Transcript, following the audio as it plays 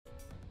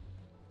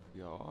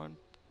we are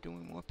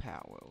doing more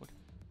Power World.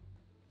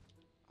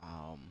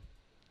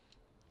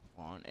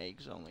 We're on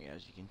eggs only,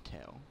 as you can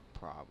tell,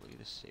 probably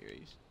the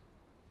series.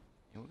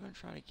 And we're gonna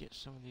try to get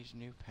some of these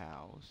new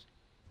pals,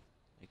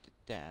 like the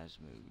Daz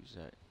moves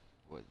that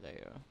were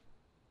there.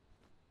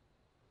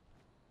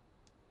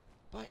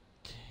 But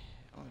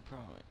only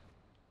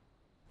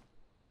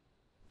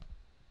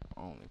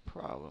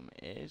problem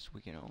is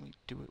we can only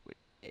do it with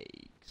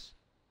eggs.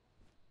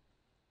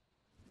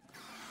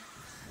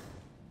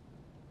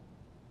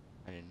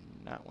 I did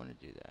not want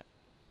to do that.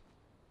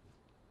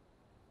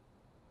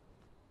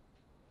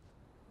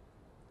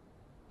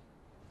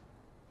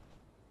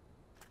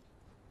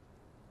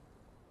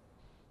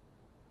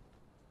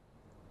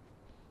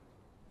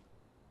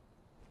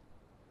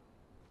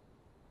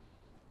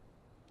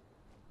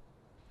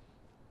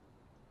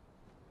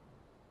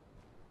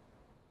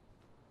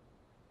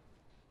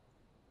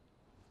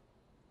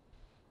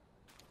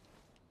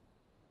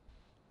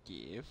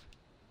 Give.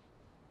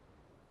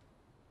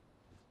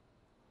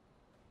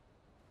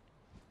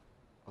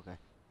 Okay.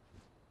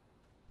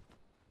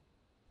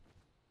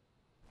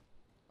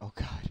 Oh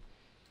god.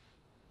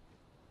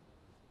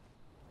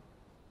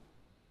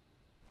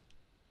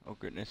 Oh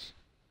goodness.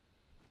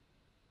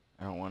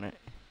 I don't want it.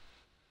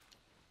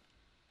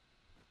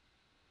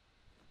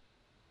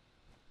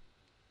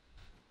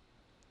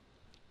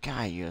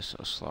 God, you're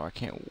so slow. I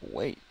can't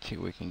wait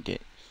till we can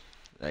get,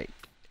 like,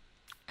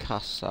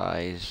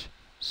 Kasai's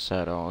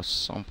set or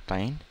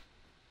something.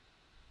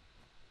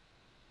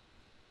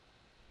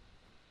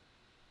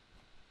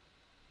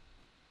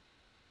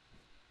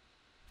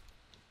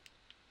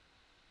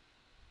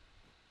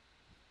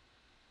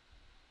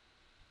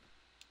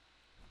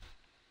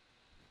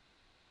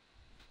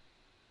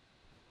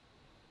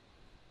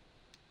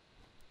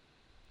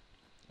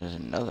 There's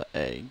another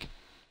egg.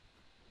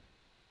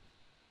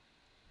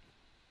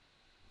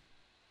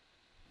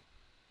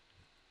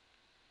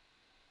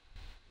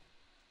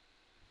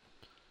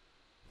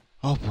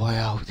 Oh boy,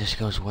 I hope this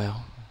goes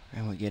well.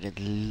 And we get at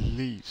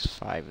least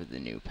 5 of the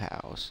new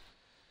pals.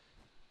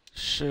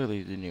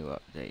 Surely the new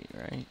update,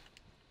 right?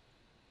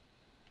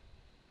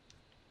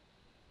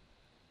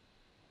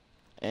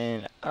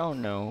 And I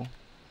don't know,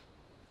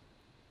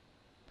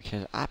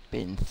 because I've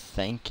been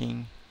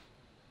thinking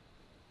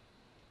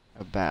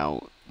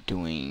about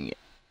doing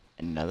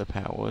another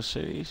Power Wars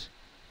series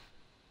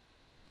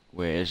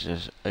where it's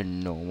just a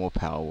normal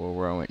Power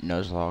War with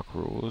Nuzlocke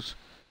rules.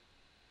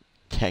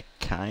 Tech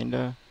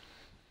kinda,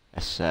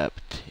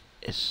 except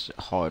it's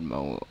hard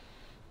mode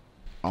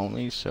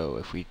only, so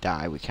if we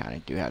die we kinda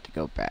do have to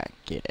go back,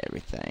 get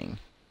everything,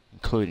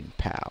 including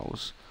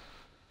pals.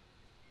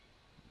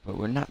 But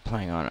we're not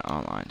playing on an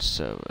online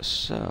server,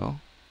 so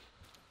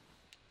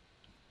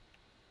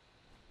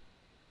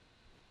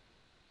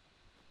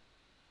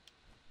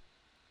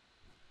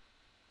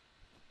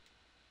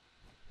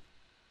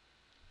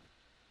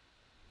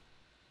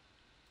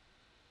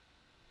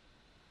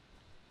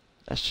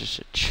that's just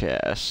a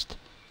chest.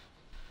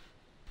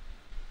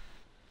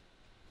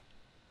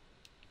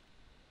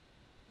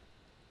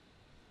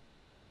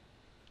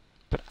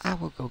 But I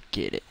will go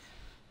get it.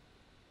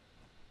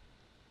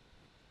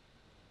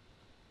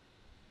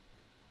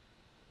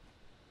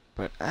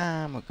 But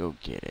I'ma go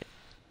get it.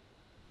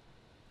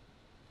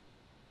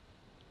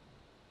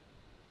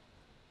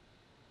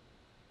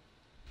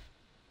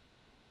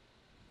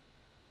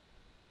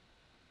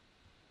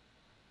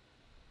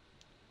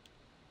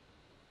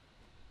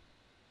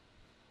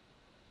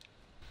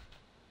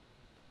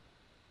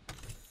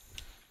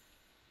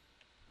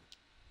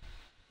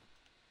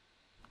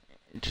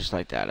 Just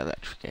like that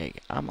electric egg,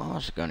 I'm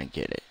also gonna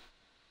get it.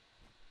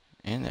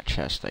 And the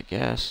chest, I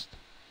guess.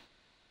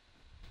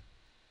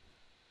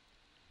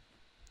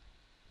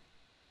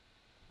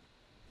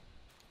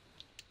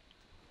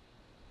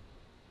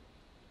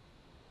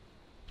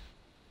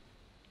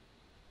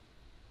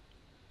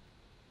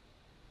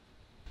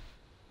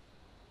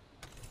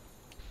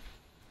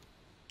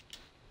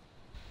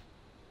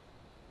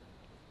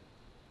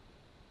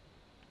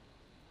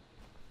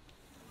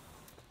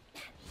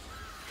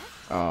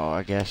 Oh,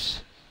 I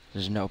guess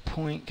there's no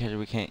point because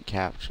we can't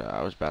capture.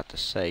 I was about to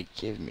say,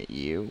 give me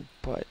you,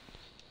 but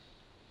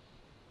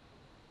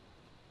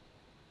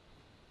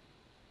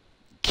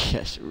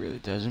guess it really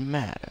doesn't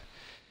matter.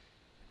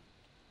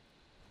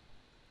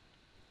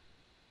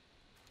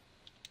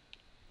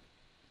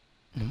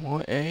 The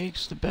more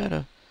eggs, the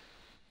better.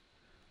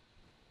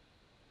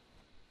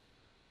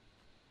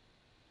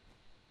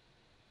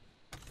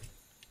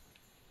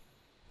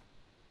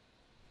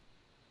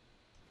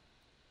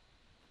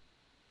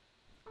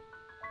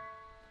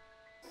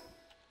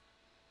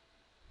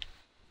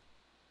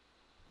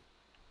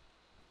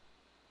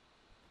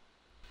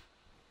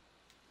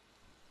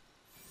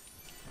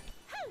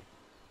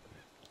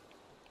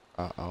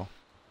 Uh-oh.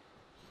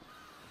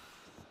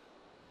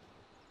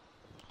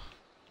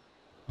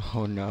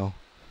 Oh no.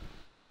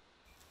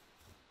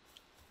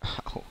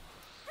 Ow.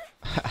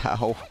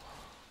 Ow.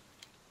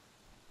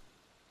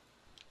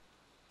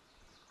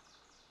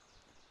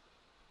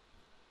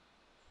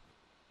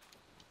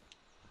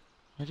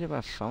 Why did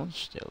my phone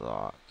still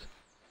lock?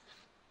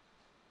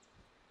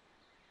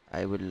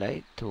 I would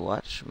like to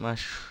watch my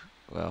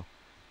well,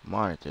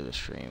 monitor the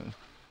stream.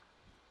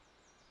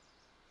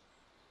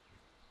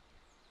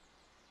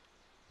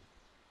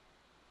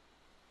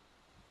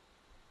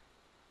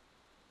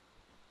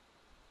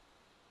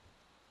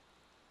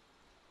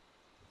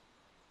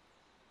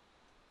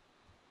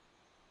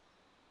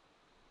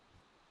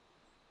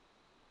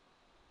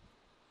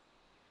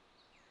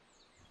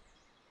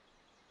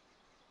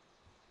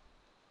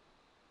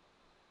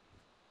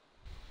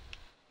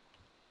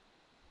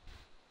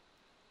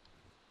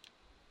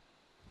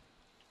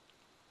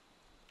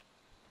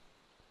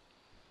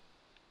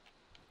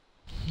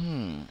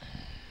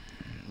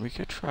 We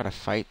could try to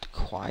fight the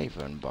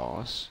Quivern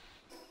boss.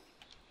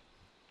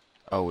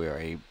 Oh, we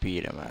already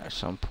beat him at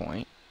some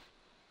point.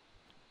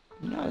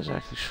 I'm not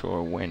exactly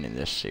sure when in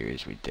this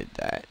series we did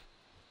that.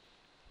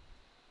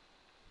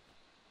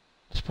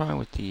 It's probably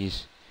with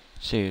these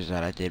series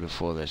that I did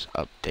before this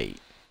update.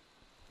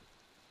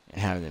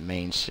 And having the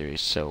main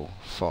series so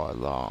far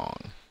along.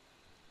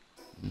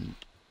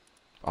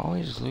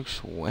 Always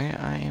looks where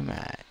I am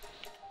at.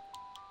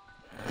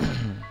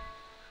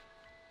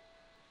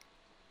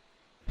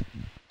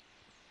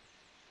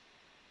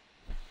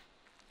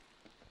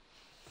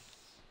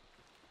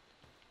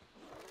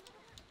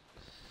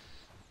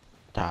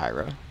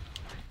 Tyra.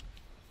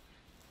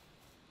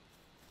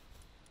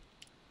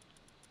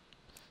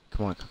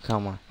 Come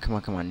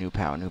on, new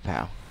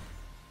pal.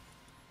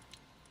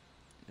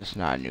 It's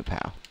not a new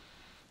pal.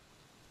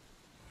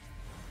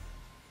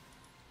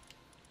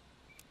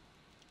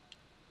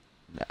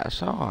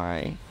 That's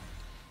alright.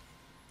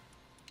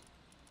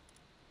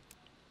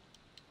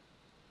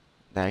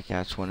 That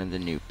guy's one of the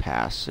new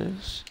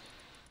passives.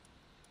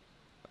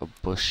 A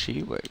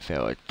bushy where it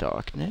fell at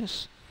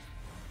darkness.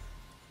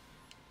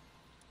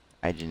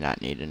 I did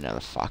not need another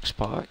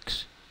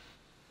Foxparks.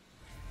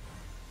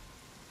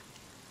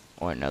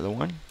 Or another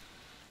one.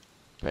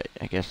 But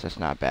I guess that's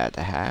not bad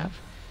to have.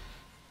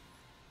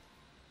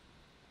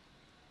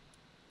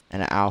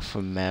 And an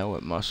alpha male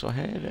with muscle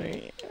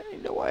head.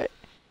 You know what?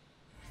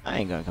 I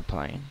ain't gonna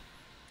complain.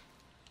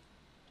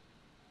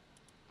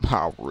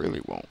 I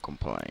really won't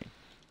complain.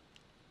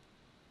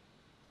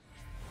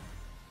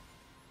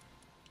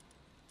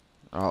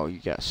 Oh, you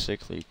got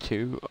sickly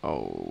too?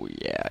 Oh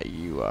yeah,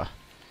 you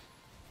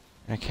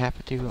and a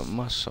Capity with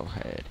muscle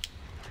head.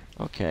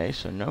 Okay,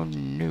 so no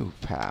new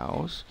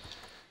pals.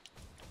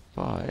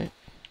 But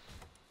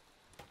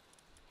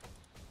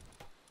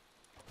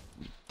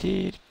we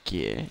did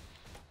get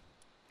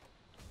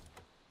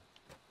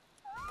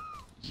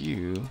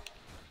you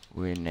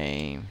with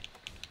name.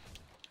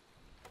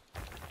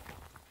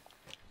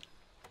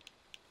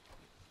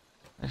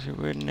 Actually,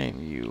 we'll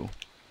name you.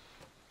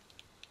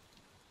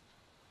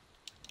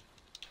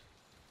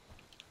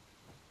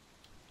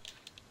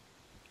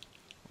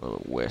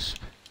 Little Wisp.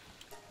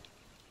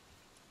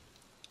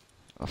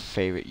 I'll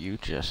favorite you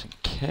just in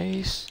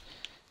case.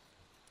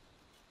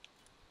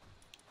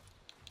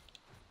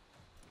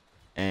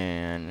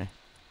 And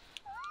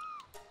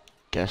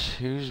guess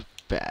who's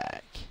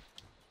back?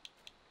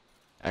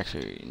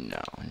 Actually, no.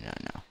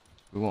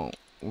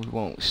 We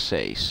won't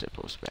say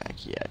Sipple's back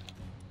yet.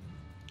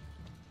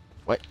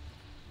 What?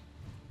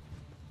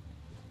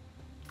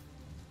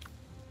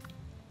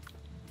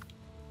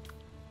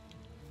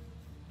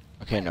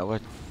 Okay, no,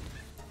 what?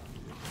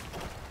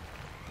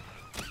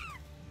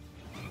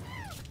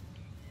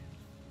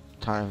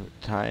 Time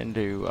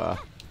to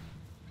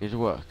get to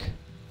work.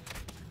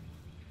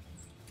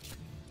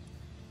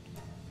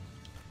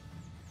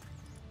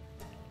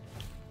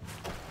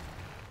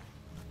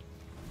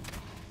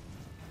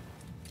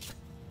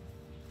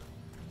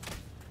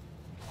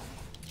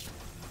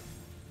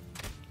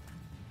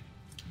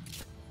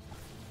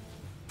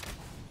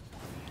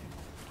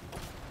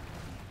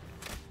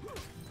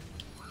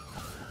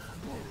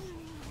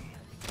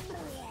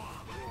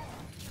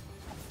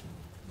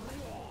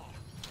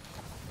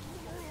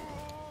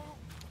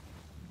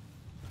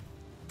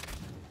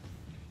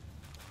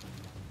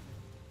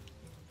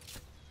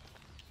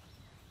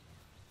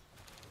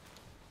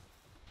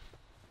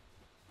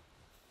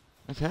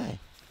 Okay.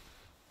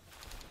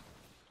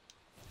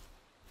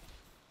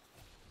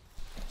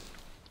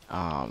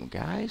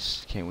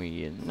 Guys, can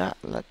we not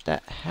let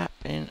that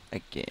happen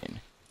again?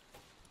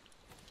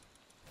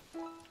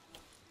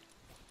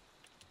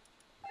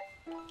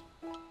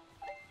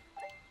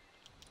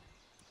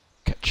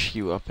 Catch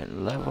you up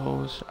in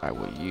levels. I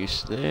will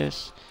use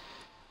this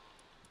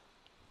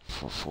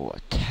for full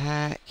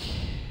attack.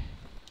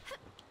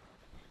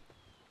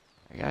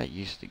 I gotta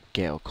use the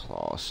Gale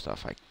Claw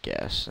stuff, I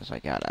guess, since I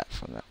got that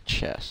from that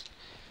chest.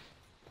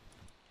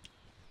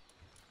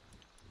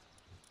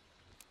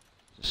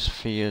 The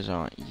spheres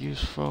aren't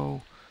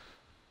useful.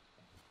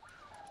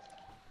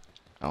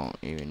 I don't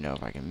even know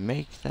if I can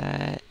make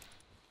that.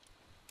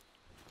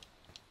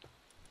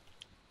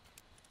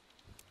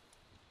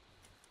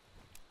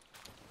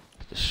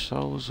 Put the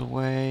souls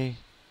away.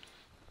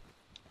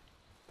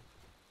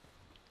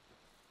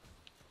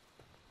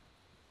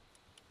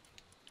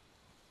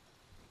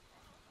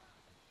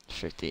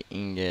 50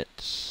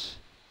 ingots.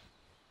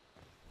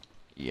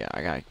 Yeah,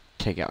 I gotta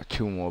take out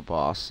 2 more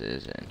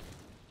bosses and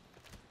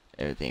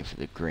everything for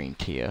the green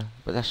tier,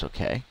 but that's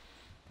okay.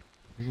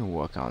 We can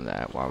work on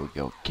that while we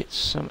go get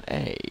some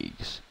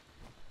eggs.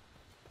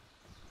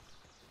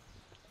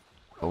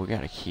 Oh, we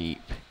gotta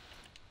keep.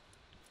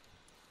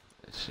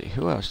 Let's see,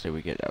 who else did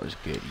we get that was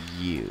good?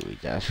 You,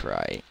 that's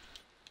right.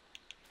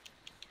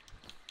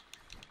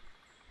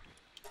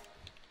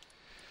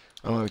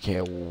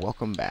 Okay,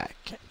 welcome back.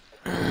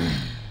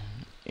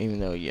 Even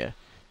though you're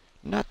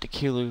not the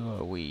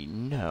killer we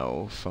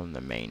know from the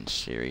main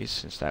series,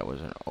 since that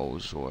was an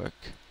Ozork,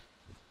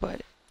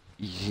 but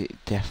you're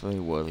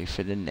definitely worthy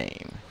for the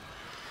name.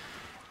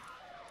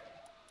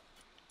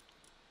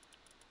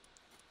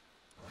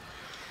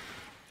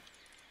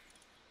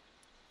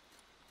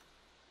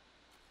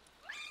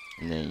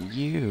 And then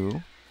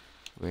you,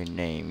 we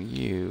name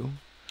you.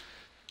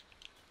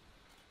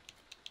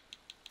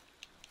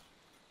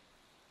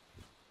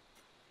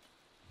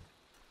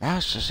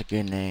 That's just a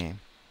good name.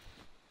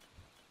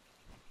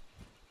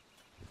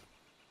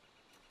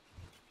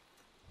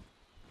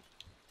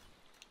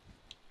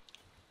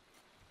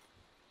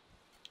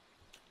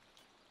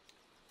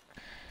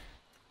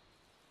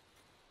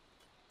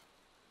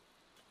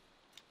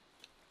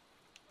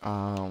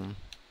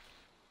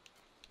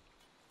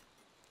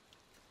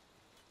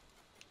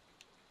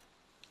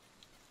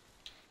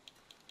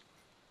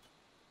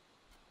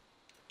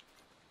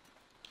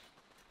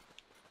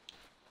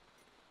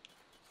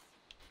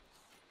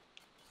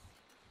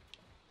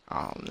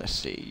 Let's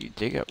see, you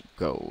dig up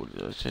gold,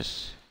 let's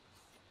just...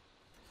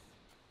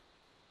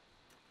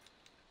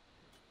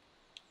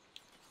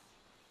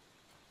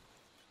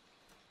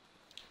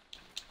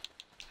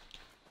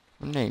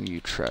 I'll name you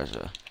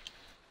Treasure.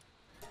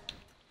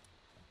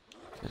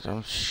 Because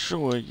I'm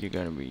sure you're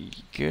gonna be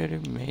good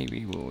at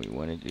maybe when we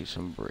want to do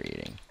some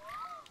breeding.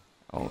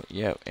 Oh,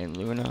 yep, and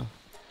Luna.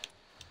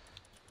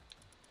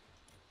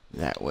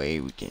 That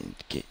way we can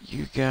get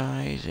you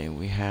guys and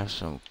we have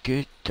some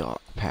good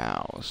dark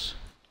pals.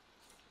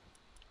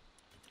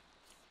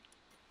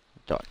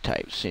 Dark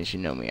types, since you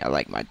know me, I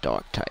like my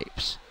dark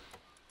types.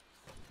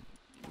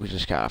 We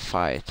just got a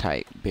fire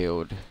type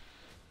build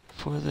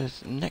for the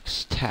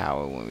next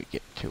tower when we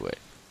get to it.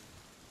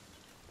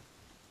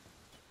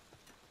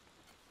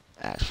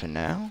 As for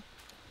now,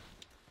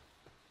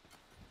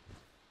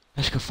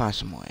 let's go find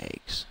some more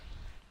eggs.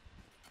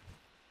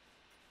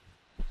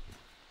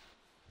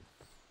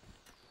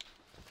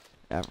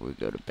 After we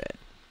go to bed.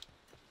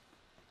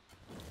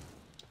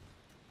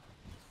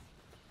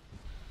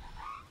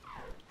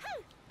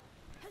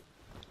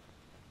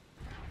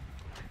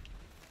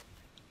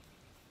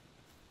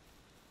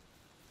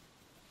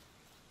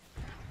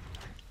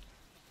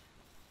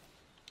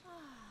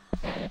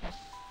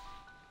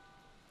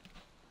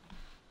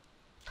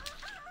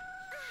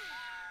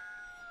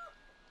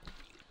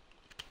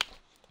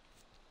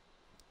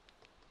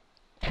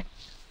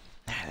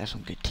 That's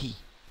some good tea.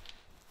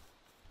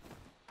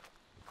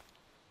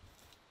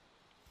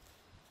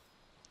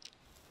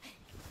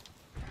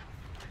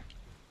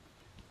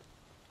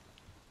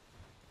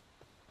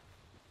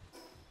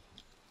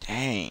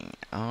 Dang,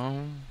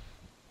 I'm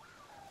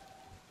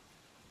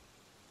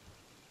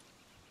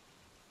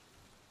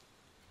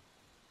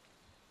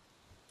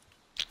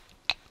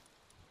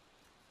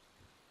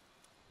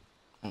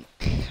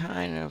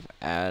kind of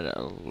at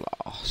a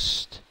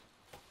loss.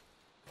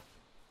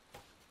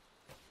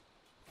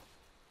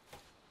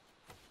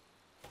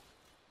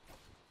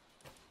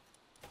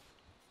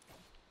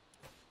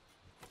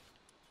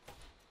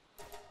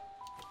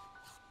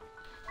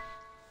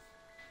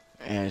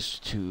 As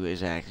to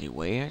exactly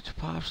where to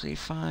possibly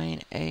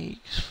find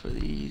eggs for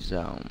these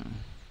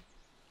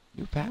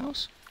new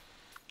pals.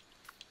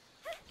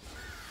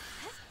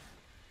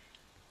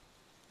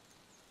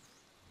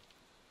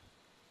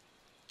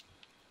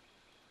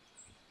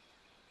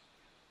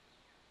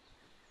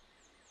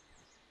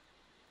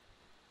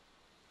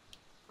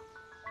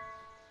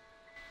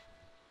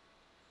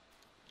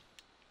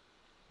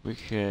 We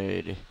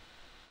could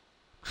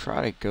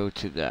try to go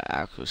to the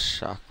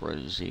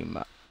Aquasakura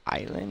Zima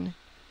Island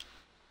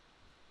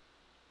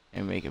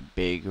and make a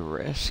big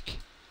risk.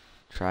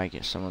 Try to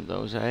get some of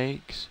those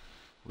eggs.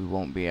 We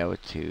won't be able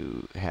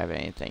to have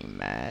anything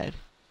mad.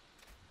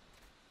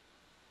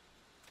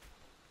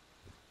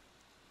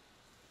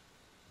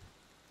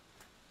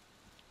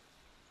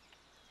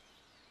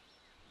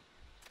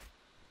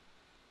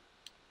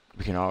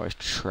 We can always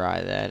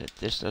try that if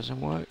this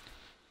doesn't work,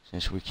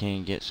 since we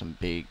can get some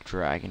big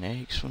dragon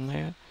eggs from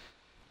there.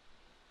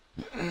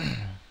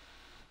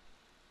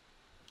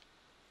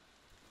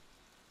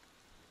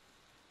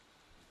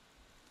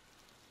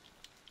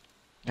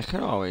 I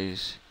could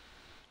always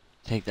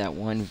take that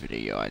one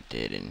video I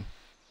did and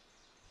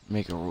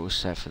make a rule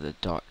set for the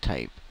dark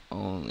type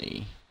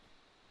only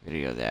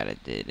video that I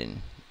did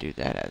and do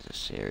that as a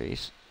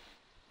series.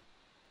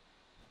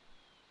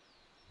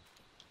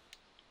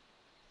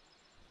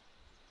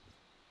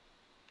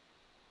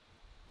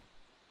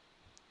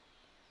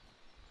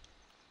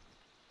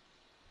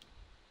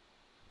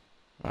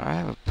 I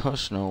have a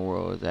personal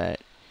world that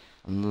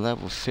I'm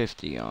level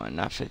 50 on,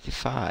 not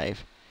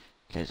 55,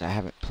 because I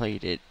haven't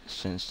played it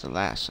since the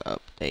last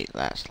update,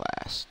 last,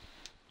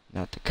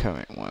 not the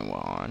current one we're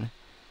on.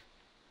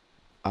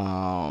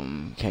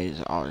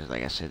 Because always,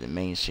 like I said, the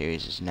main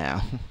series is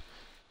now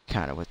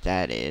kind of what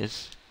that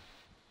is.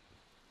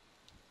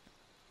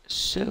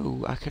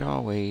 So I could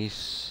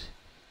always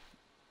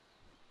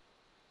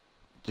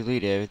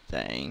delete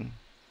everything,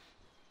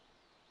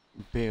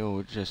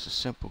 build just a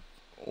simple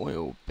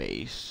oil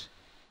base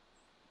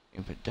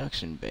and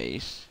production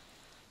base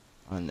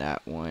on that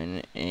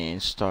one,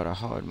 and start a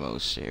hard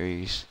mode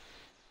series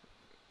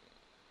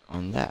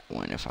on that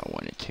one if I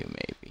wanted to,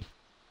 maybe.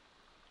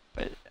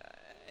 But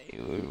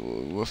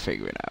we'll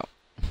figure it out.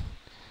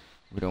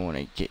 We don't want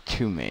to get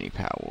too many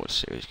Palworld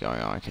series going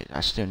on, because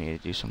I still need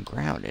to do some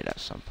grounded at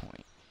some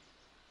point.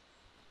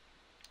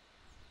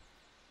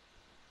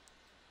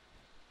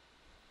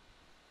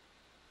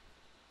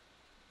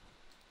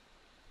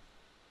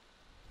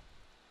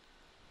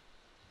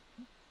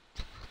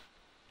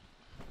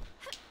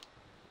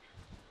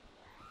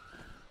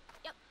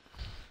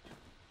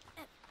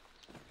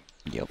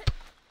 Yep.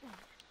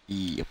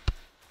 Yep.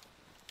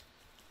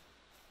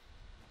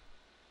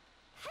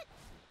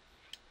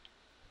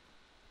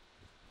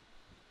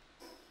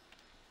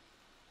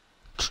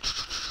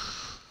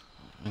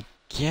 I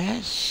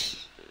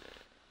guess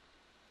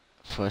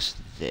first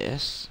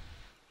this.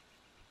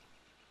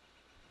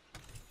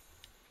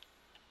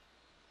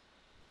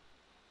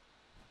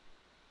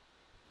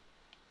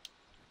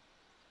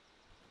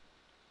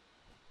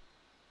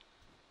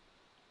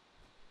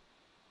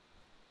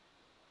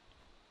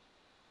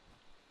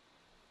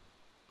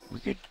 We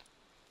could.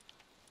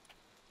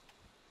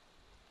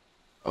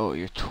 Oh,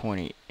 you're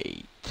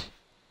 28.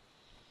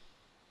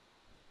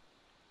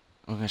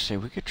 I'm gonna say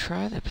we could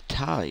try the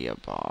Battaglia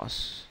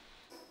boss.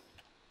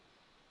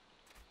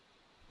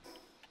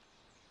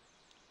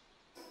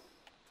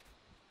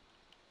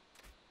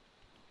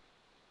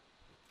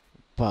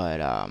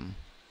 But, how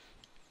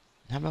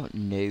about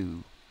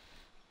no?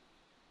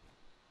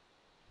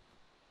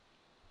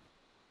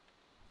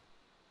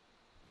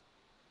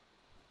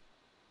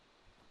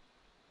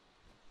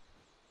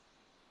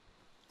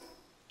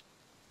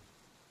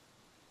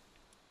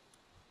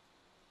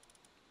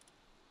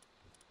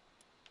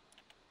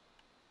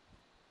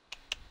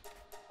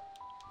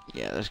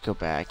 Yeah, let's go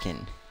back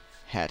and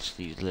hatch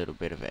these little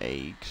bit of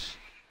eggs.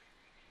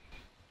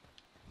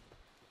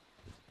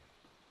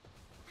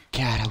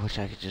 God, I wish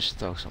I could just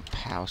throw some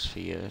POW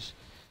spheres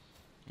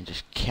and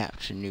just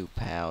capture new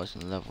POWs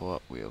and level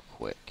up real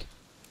quick.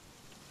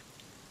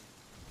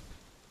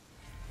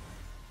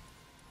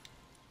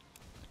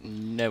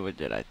 Never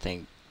did I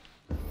think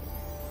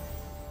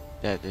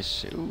that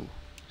this... Ooh,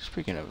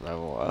 speaking of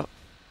level up.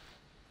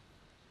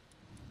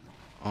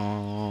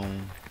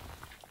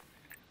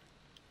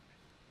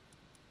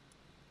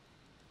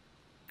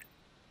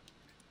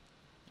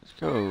 Let's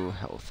go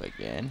health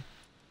again.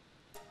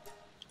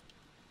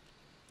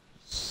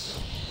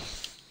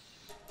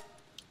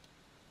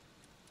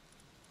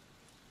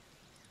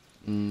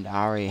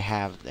 I already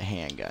have the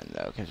handgun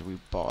though, because we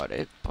bought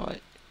it,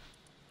 but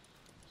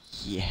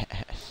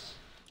yes.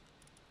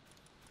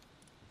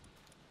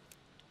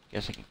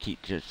 Guess I can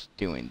keep just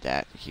doing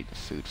that to keep the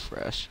food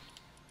fresh.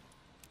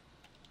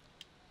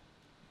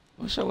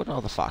 What's up with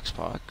all the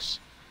foxpox?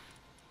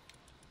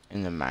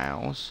 And the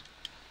mouse?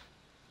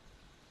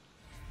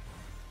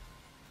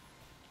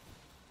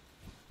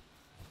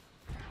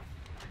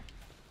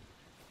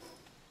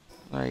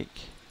 Like,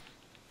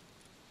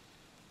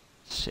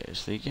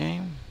 seriously,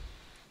 game?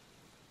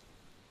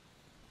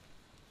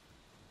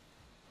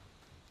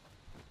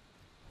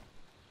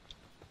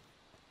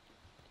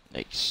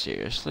 Like,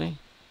 seriously?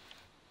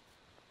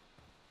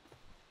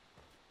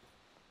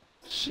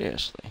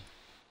 Seriously?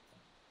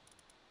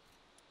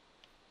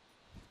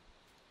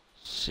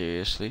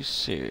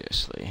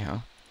 Seriously, huh?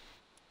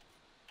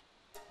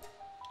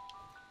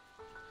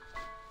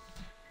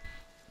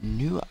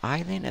 New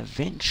Island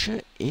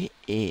Adventure it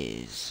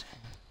is.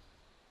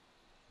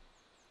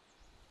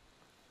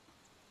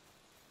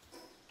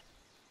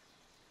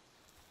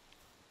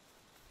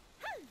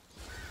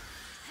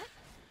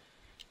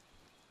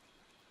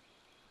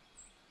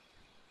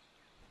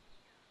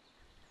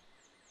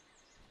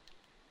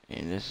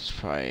 And this is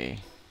probably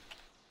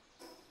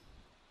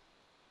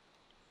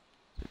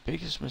the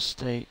biggest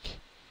mistake.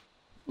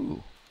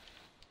 Ooh.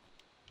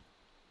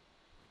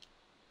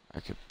 I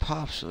could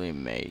possibly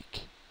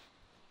make.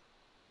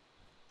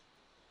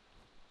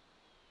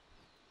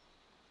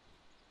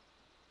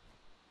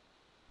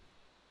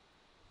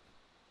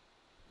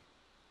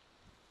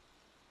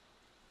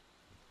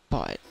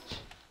 But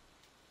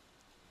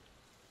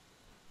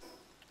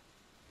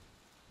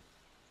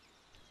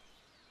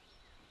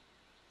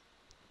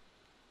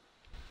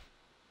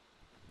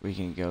we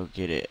can go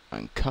get it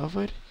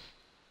uncovered.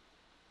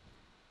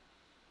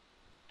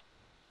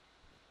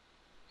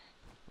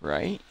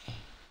 Right?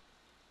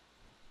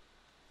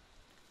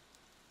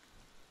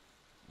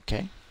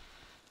 Okay.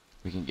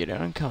 We can get it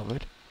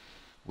uncovered.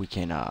 We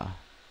can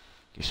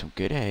get some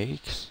good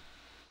eggs.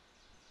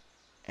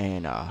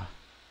 and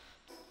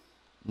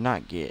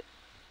not get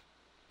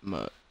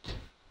mucked.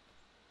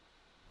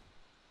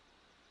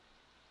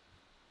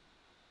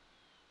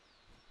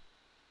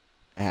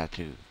 I have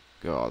to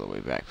go all the way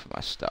back for my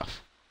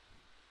stuff.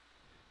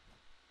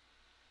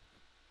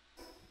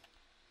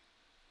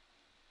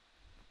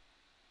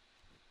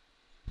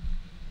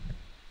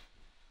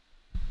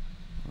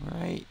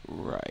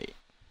 Right.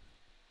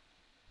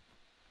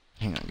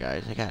 Hang on,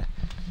 guys. I got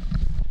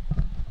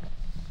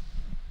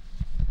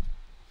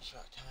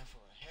short time for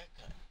a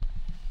haircut.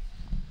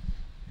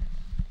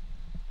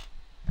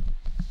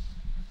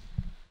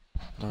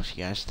 What do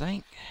you guys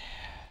think?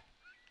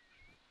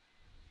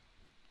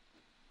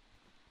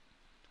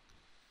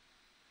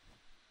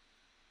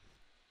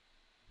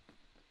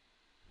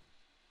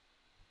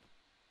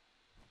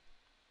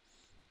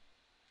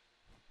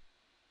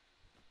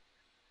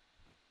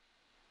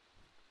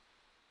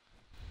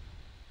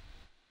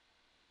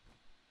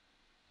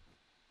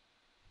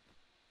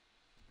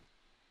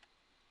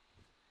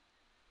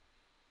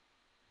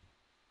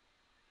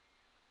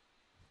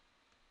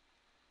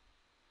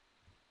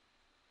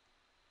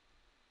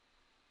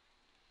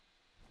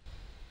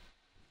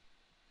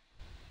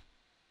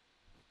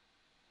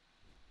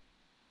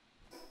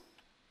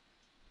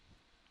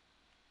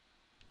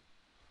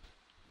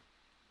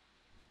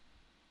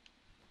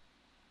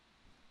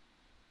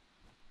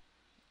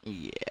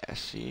 Yeah,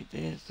 see,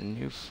 there's the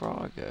new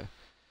Frogger.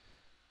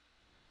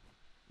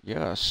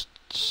 Yes.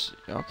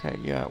 Okay,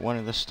 yeah, one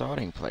of the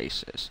starting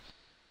places.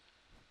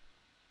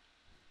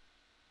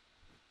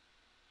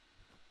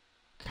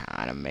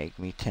 Kinda make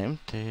me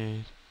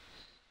tempted.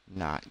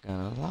 Not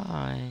gonna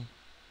lie.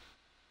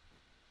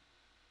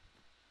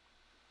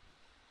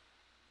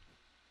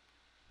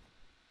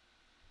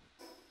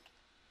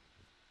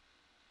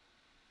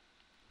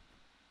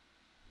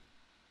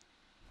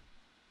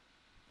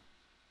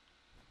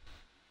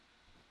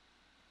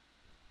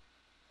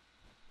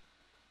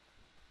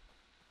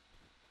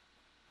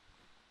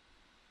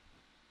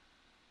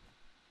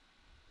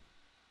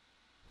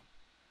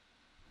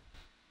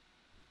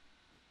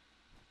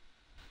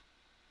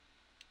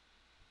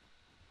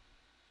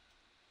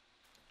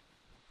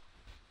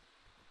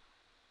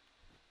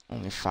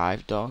 Only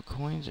 5 dog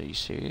coins? Are you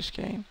serious,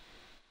 game?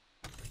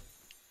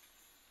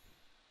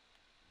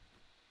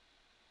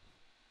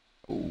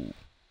 Ooh.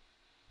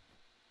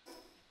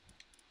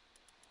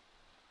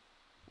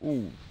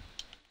 Ooh.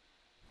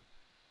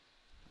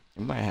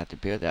 You might have to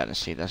build that and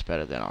see that's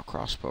better than our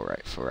crossbow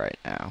right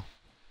now.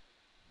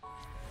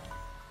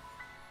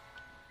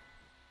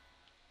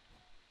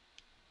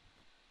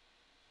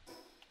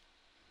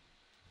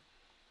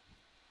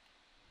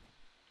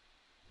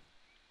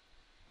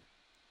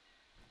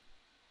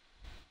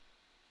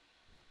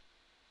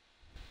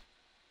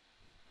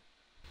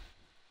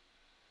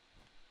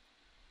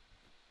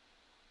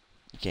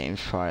 The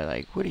game's probably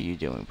like, what are you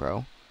doing,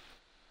 bro?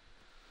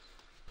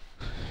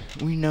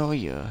 We know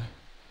you're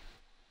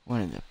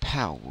one of the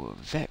Palworld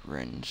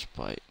veterans,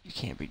 but you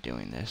can't be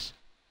doing this.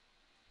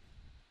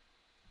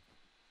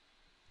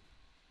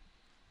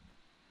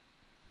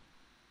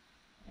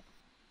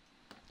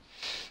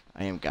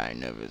 I am kinda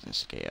nervous and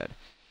scared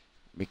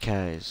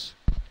because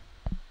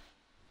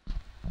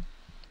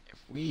if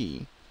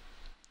we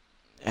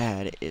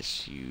had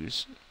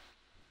issues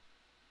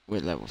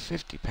with level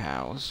 50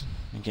 pals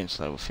against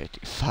level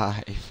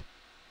 55,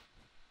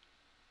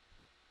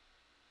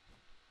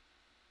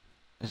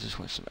 I just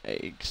want some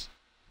eggs.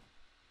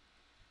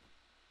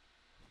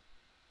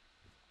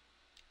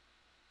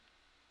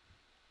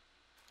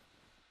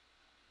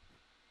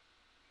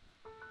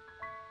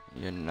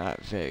 You're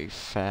not very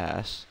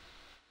fast.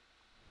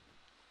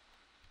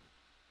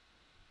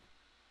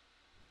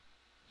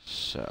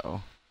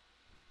 So,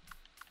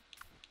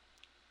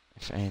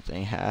 if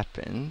anything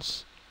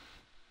happens...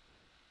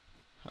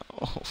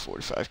 Oh,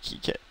 45 key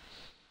kit.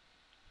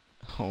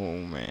 Oh,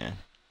 man.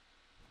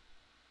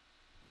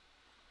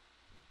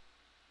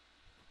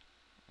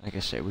 Like I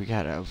said, we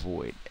gotta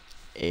avoid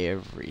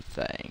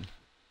everything.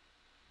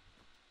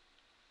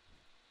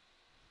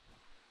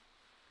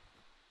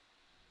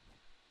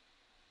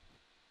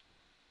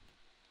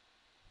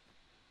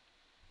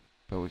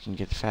 But we can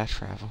get the fast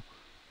travel.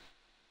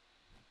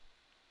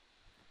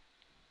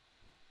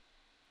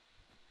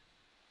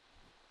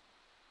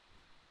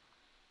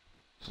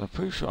 So I'm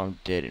pretty sure I'm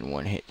dead in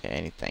one hit to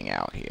anything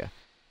out here.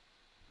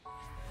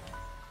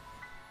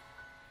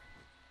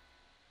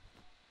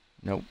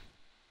 Nope.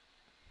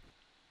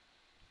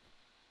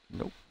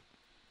 Nope.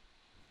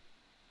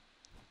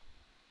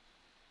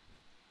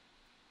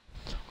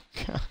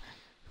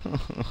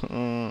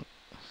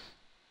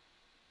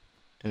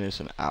 And it's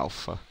an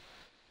alpha.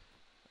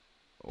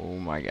 Oh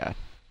my god.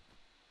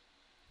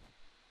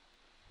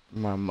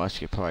 My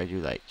musket probably do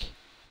like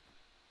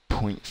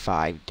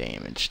 0.5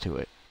 damage to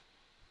it.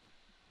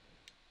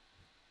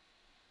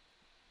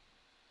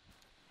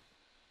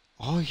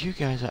 Oh, you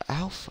guys are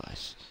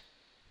alphas.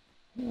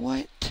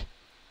 What?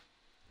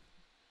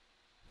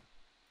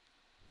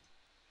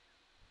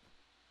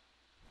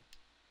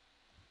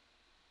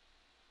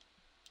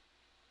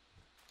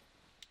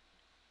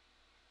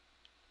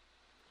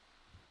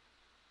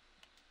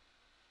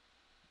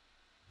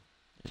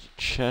 There's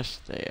a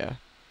chest there.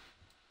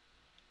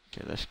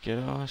 Okay, let's get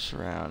our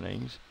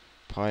surroundings.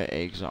 Probably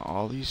eggs on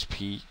all these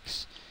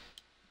peaks.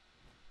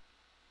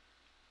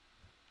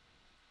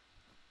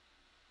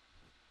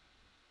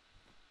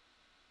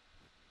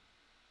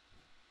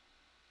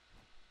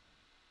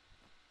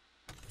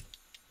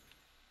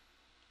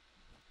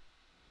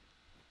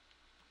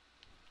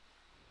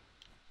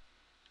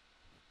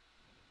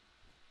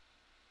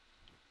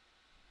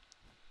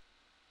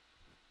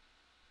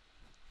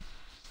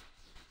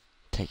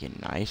 Take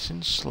it nice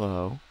and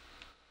slow.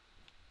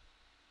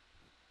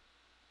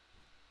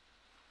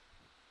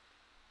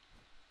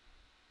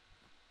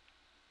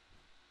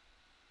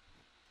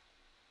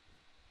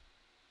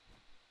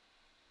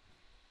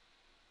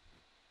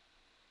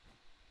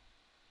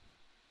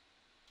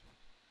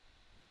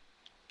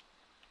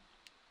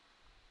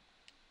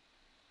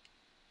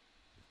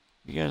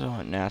 You guys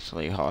aren't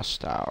naturally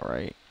hostile,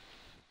 right?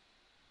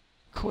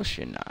 Of course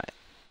you're not.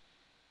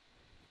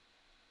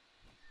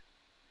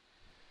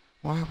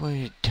 Why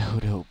would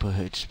dodo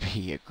birds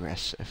be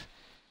aggressive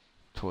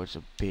towards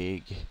a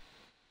big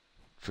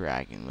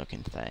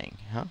dragon-looking thing,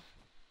 huh?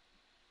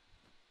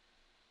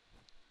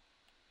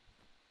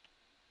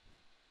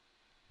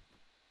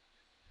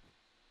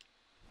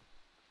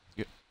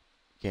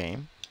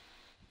 Game.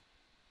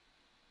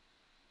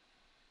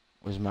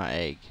 Where's my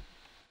egg?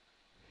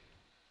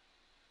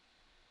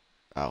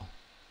 Oh.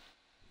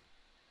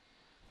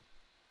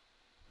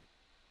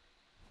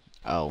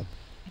 Oh.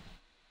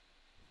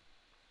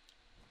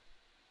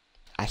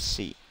 I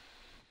see.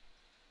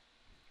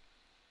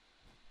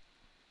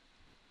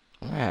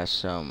 I'm gonna have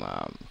some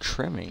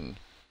trimming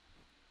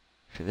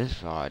for this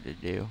VOD to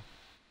do.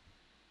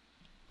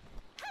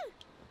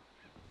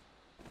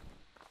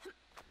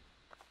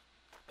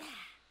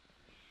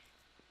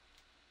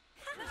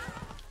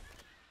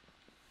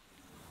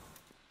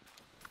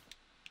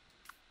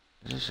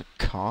 Is this a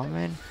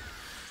common?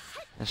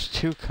 That's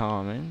 2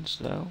 commons,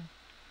 though.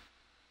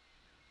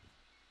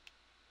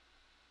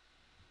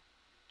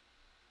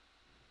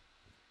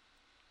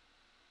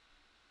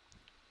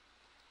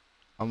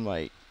 I'm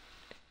like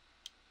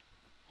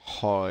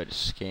hard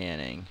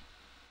scanning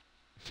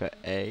for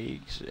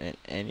eggs and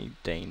any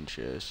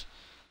dangers.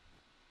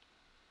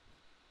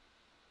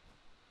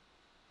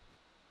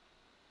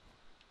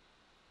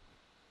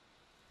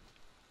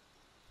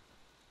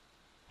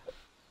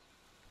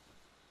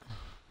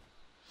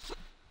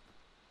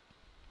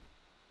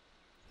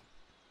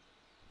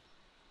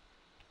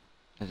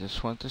 I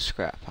just want the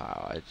scrap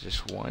pile. I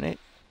just want it.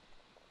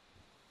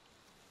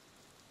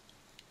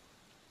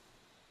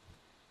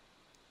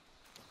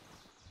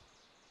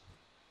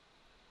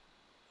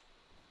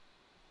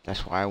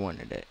 That's why I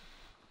wanted it.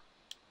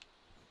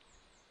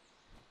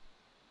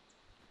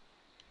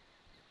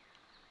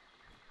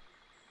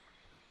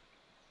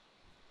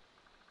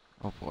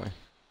 Oh boy.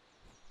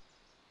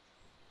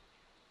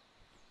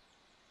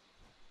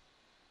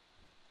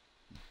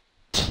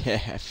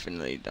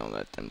 Definitely don't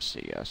let them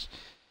see us.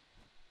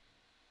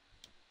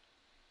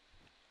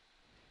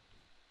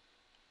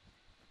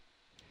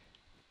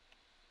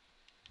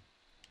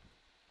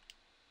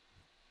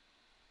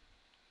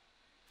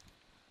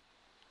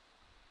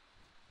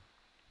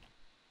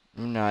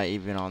 I'm not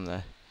even on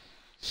the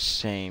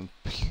same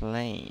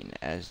plane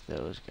as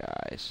those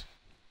guys.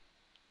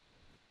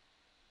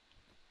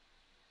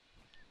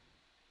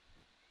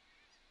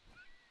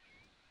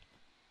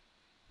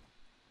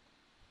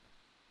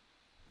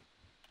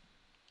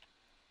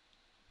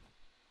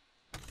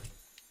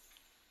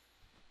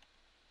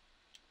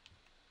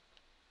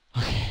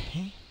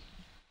 Okay.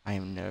 I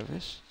am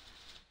nervous.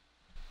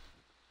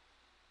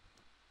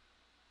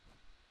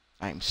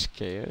 I'm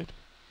scared.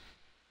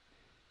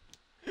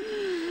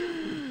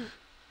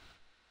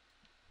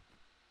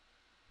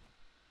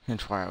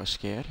 Hence why I was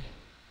scared.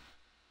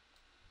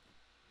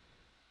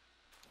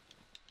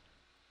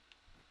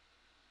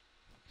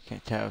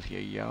 Can't tell if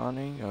you're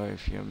yawning or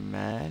if you're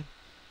mad.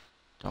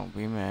 Don't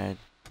be mad.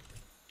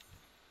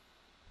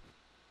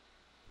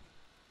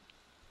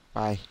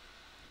 Bye.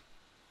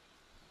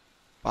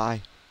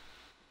 Bye.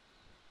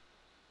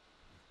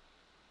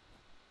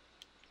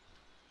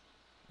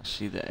 I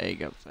see the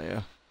egg up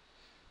there.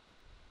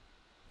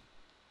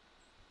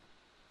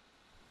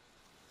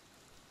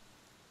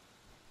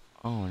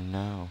 Oh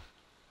no.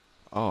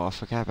 Oh, I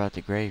forgot about the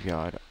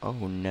graveyard. Oh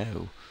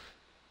no.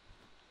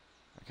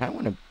 I kinda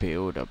wanna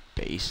build a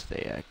base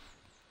there.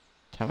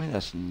 Tell me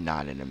that's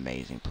not an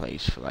amazing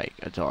place for like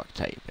a dark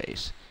type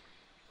base.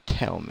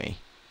 Tell me.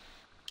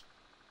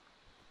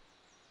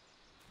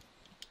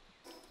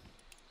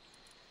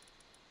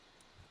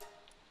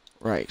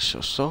 Right,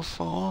 so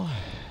far,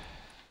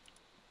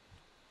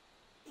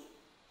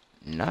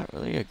 not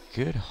really a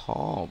good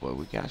haul, but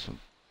we got some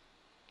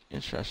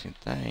interesting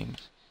things.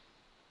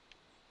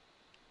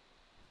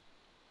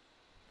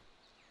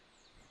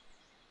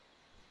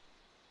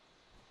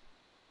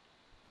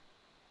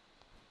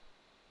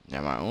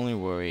 Now my only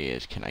worry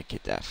is, can I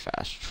get that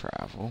fast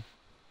travel?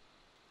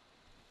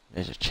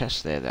 There's a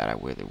chest there that I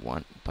really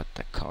want, but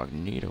the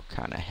Cognito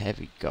kinda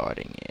heavy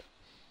guarding it.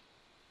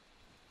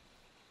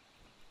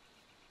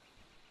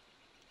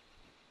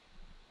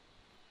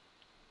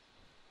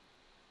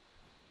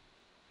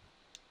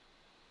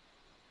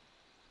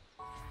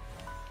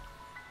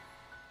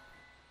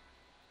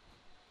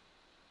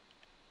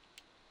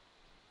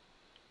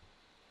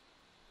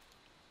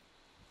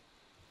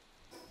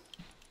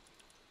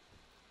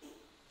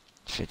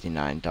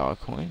 59 dog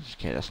coins.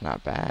 Okay, that's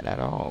not bad at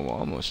all. We're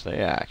almost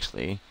there,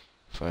 actually,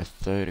 for a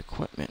third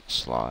equipment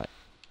slot.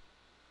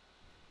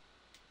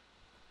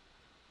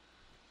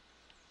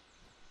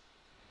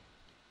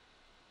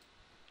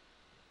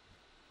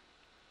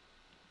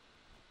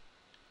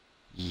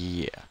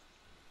 Yeah.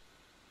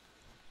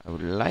 I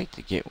would like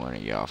to get one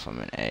of y'all from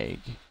an egg.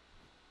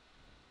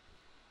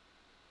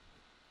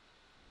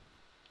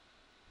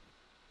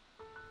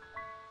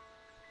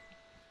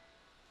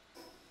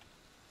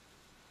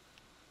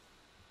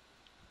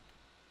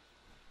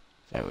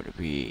 That would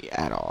be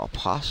at all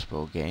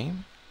possible,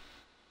 game.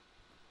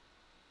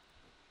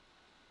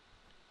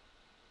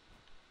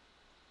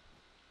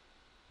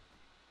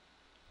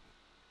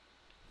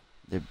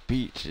 The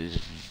beach is a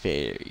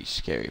very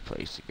scary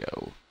place to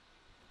go.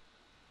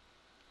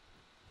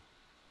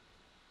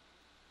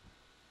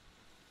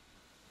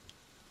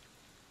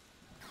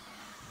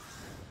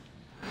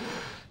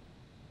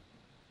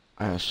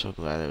 I was so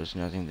glad there was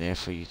nothing there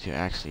for you to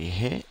actually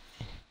hit.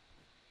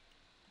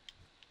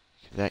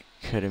 That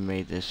could have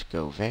made this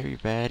go very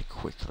bad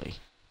quickly.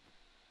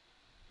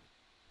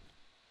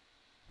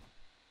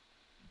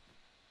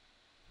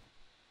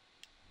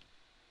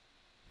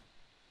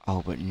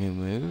 Oh, but new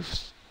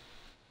moves?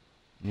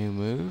 New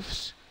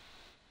moves?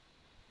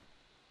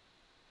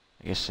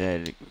 Like I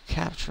said,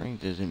 capturing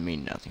doesn't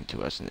mean nothing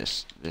to us in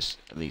this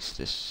at least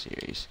this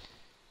series.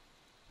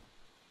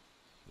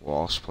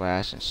 Wall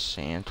Splash and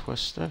Sand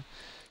Twister.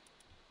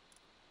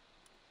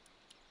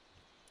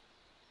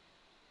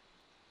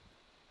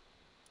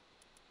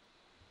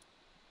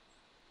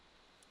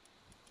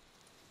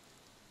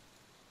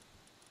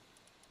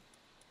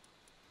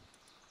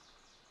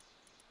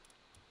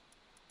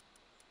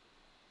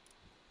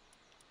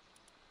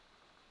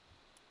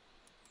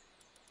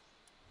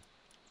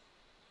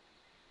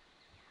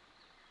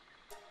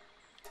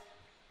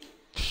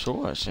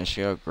 Sure, since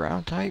you're a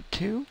ground type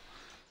too,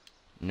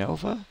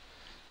 Nova,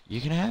 you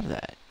can have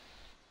that.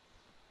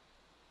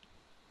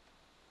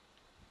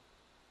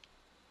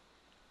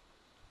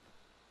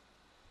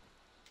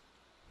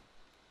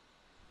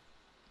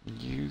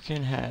 You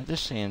can have the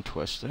Sand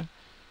Twister,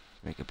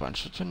 make a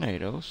bunch of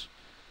tornadoes,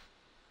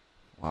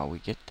 while we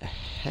get the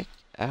heck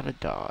out of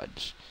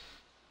Dodge.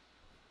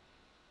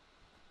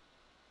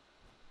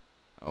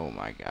 Oh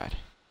my god.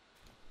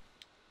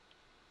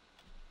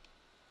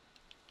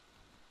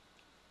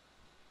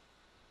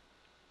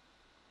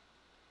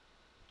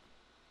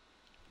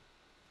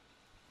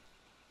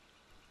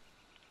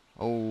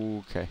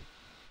 Okay.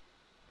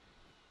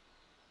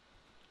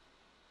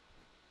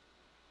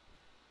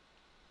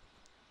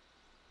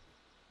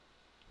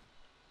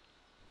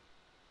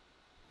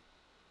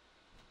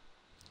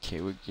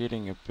 Okay, we're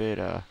getting a bit,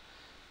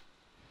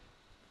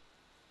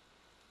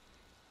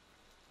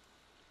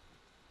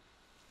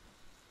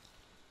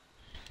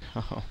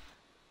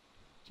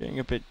 getting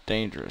a bit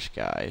dangerous,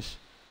 guys.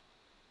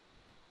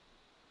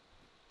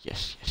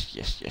 Yes, yes,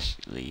 yes, yes,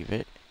 leave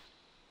it.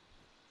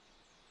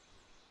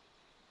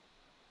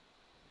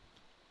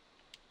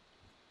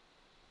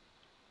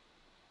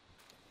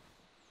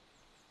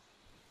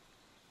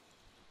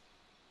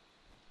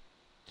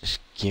 Just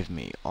give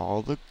me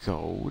all the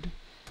gold.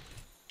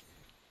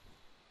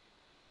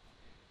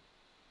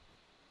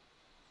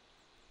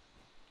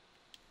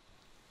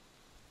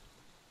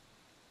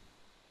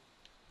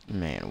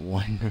 Man,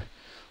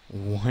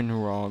 one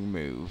wrong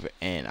move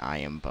and I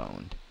am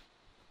boned.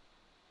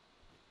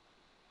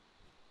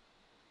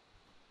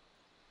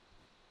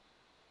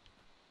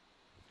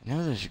 I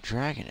know there's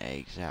dragon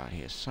eggs out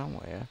here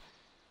somewhere.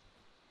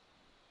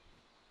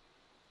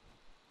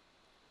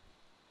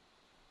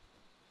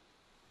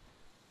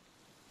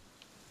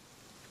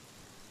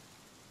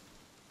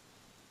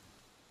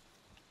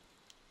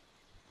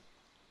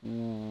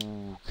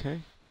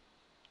 Okay.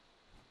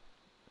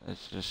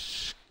 Let's just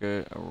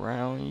skirt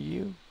around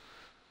you.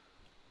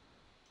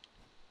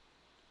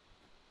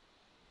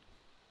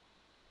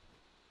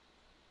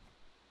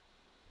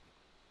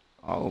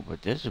 Oh,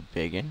 but there's a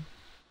biggin.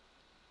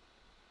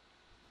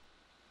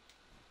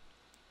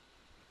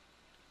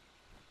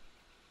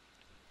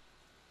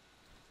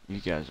 You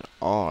guys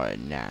are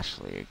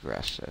naturally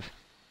aggressive.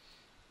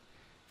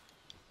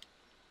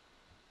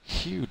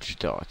 Huge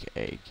dark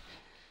egg.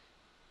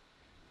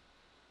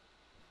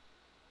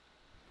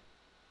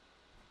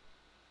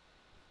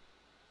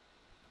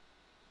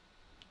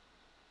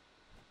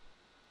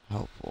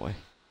 Oh boy.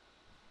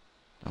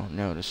 Don't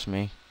notice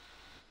me.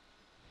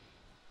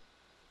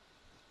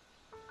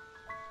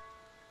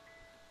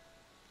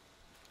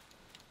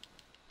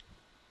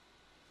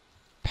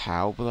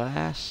 Pow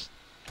Blast?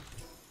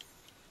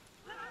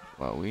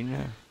 Well, we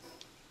know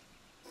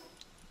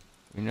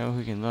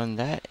who can learn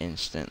that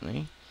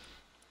instantly.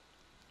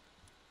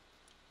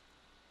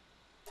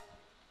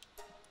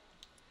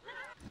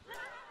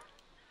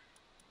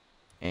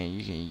 And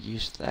you can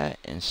use that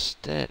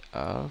instead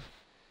of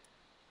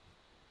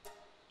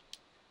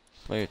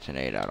Flare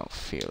Tornado. I don't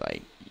feel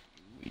like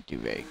we do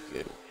very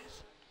good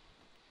with.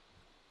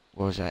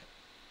 What was that?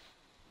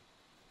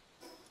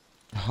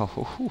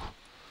 Oh,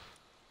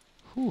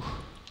 whew.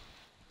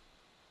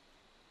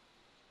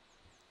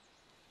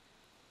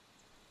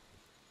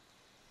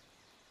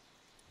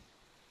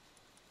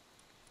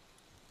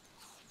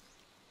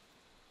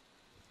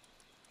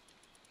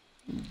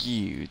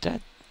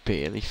 That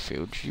barely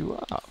filled you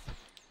up.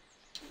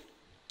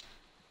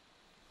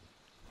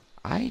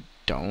 I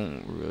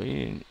don't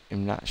really,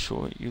 am not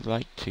sure what you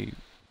like to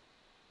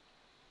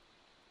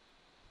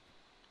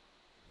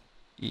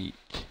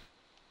eat.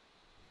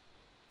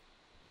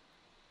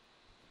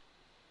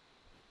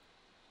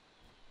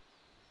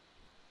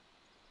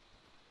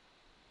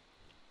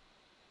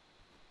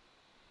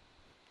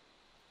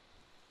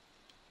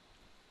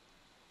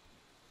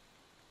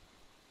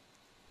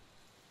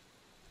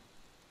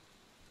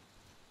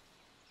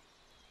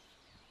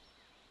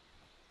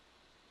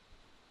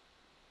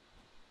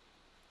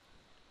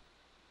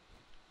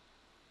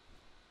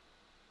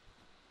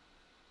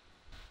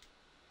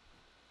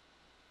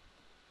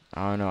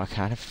 I don't know, I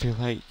kind of feel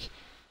like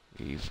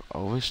we've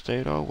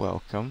overstayed our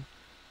welcome.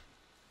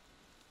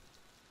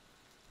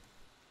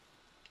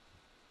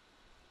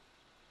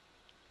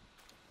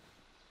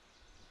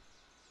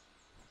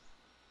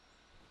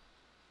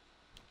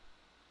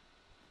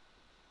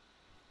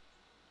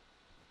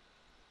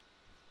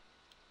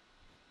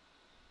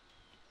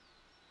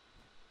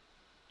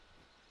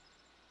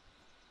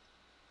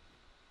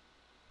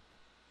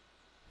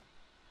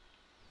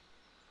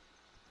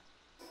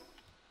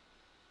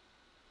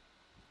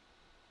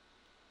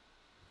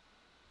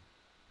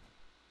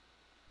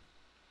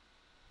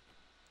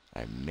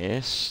 I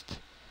missed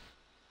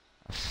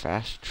a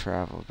fast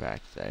travel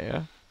back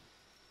there.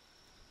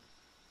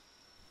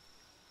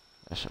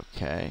 That's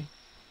okay.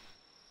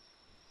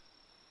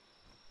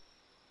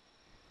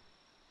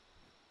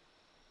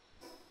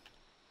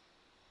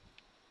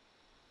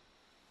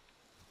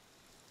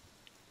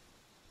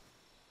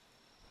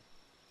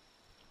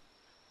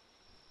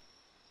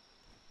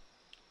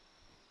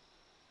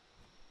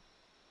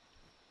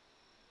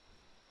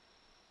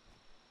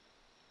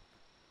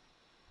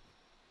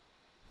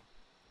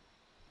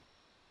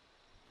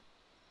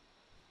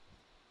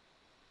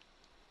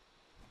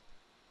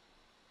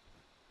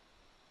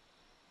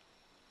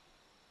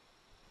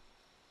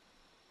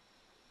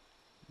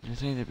 I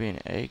think there'd be an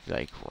egg,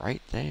 like,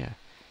 right there.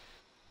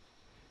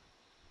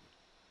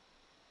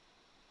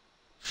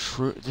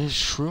 There's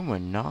shroom or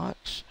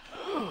not?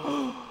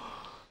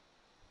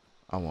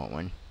 I want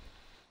one.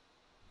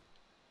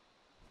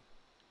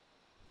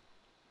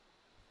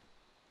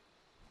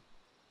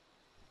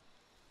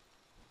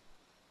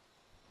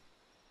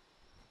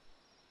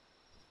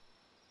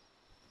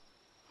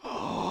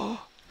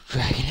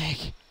 Dragon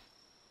egg.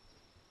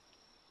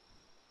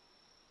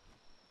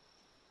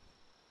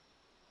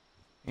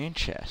 And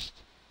chest.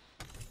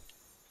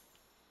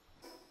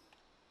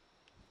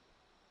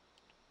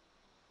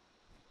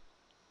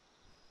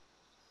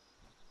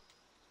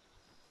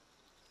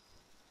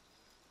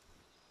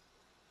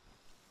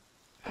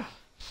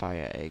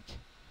 Fire egg.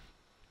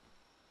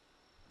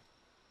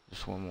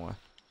 Just one more.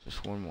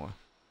 Just one more.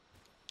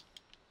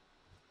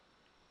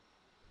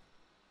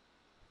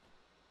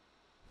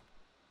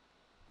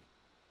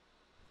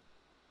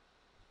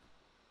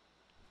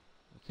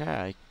 Okay,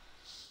 I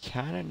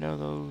kinda know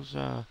those,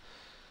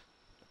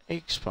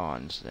 egg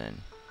spawns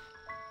then.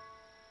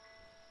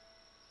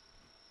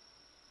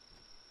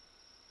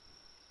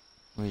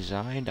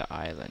 Resigned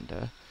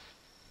Islander.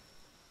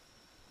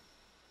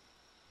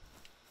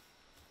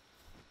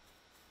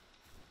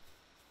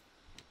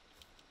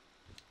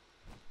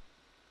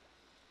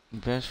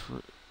 Best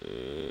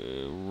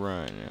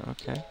run,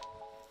 okay.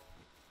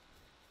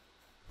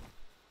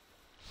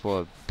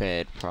 For a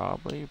bed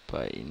probably,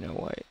 but you know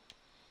what?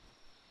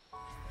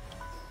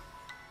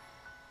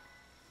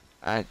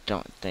 I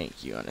don't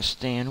think you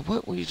understand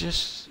what we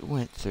just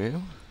went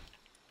through.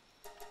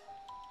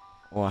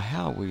 Or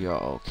how we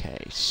are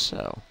okay,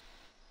 so.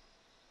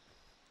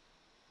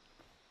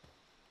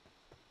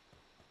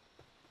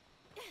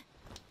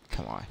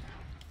 Come on.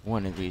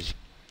 One of these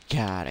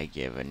gotta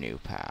give a new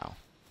pal.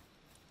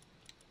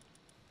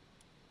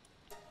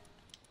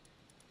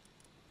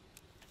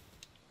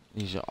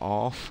 These are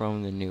all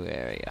from the new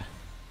area.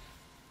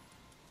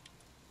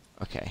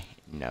 Okay,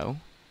 no.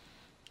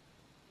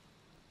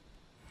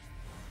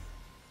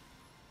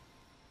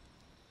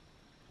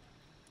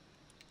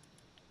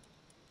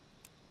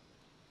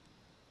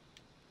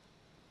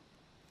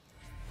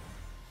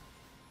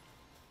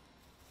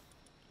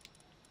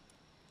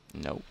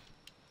 Nope.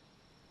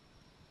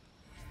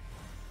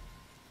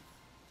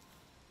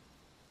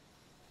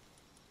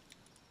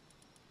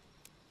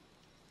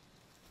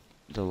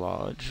 The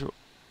lodge.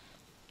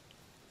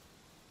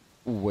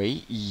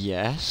 Wait,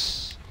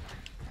 yes.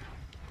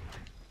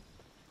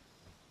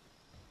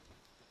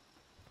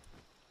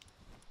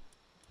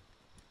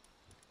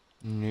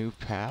 New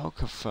pal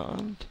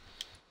confirmed.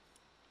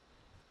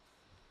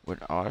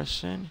 With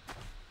arson.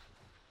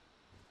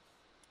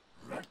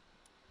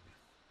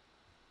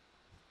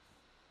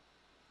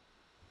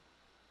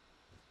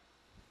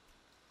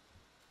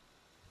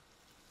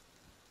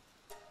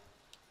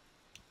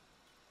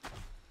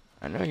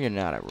 I know you're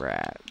not a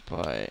rat,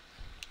 but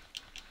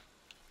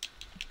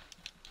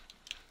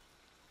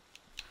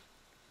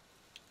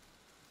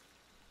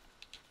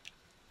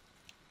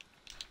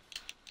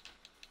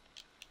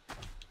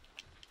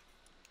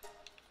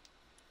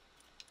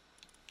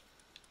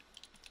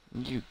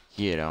You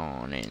get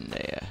on in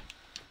there.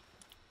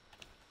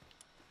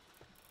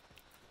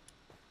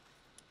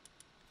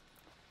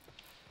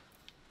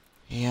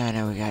 Yeah, I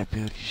know we gotta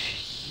build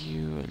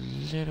you a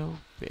little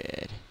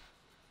bit.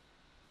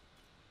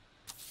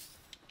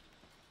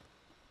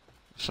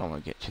 So I'm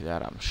gonna get to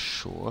that, I'm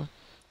sure.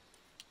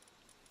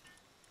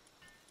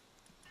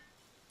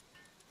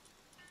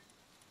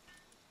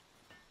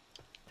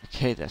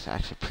 Okay, that's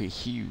actually pretty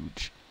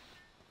huge.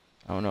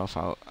 I don't know if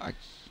I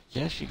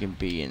guess you can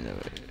be in the...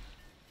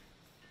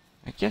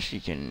 I guess you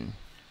can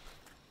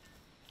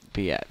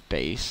be at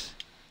base.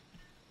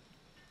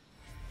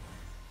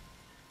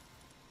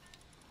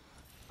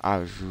 I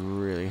was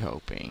really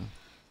hoping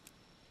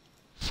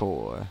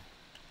for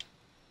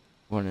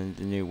one of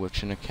the new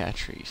Witch in the Cat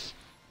trees.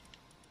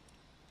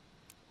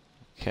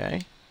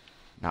 Okay,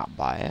 not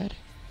bad.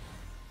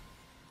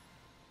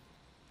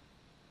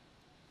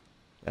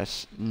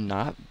 That's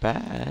not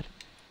bad.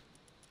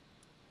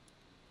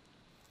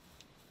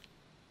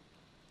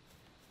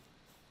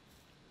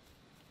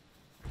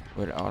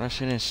 But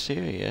Artisan is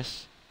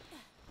serious.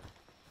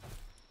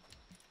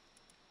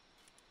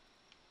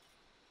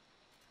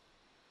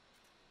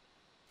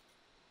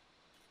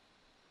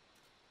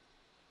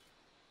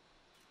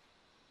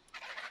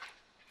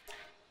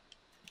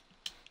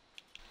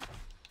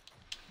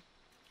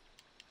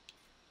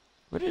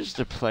 What is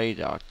the Play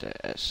Doctor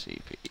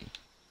SCP?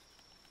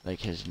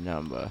 Like his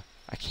number.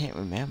 I can't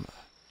remember.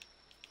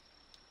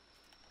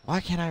 Why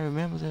can't I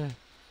remember the...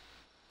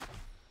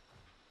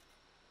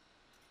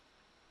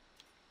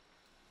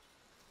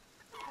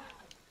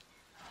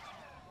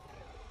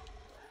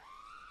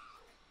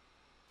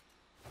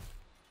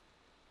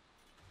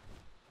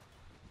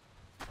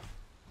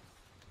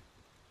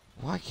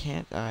 Why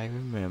can't I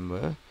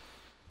remember?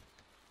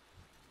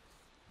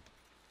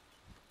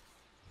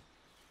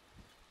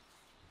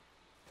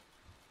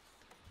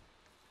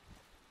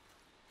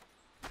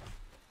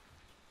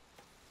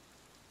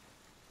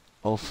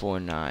 Oh,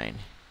 49.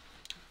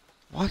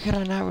 Why could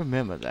I not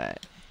remember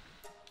that?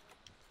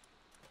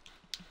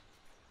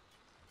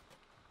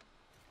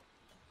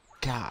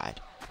 God.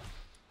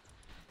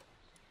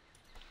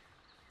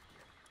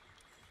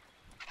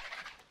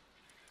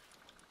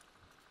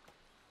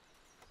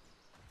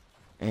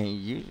 And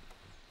you...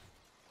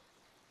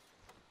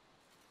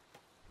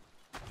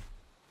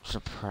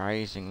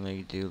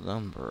 surprisingly do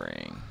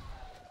lumbering.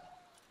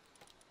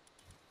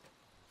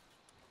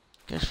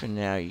 Guess for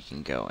now you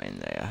can go in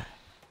there.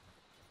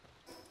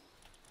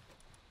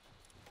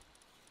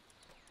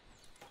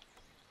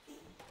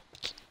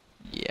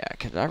 Yeah,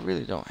 because I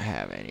really don't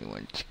have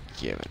anyone to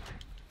give it.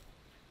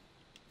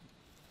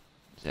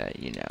 That,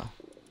 you know,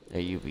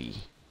 that you be...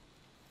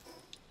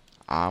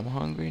 I'm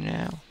hungry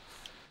now.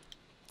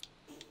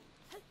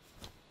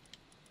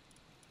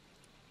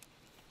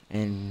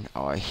 And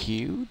a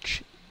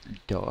huge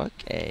dark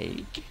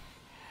egg.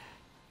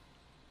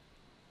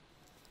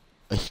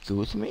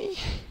 Excuse me?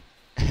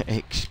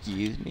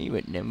 Excuse me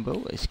with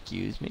Nimble,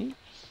 excuse me?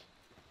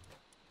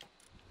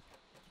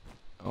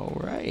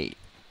 Alright.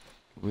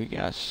 We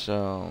got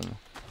some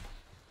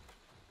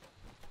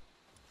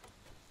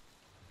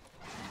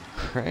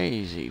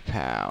crazy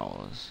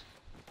pals.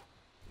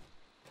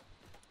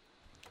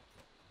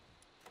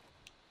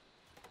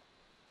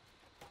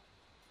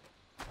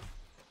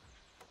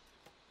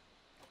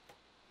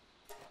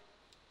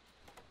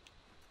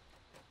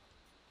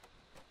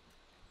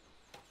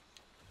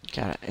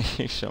 Got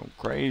some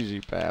crazy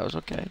pals,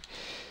 okay.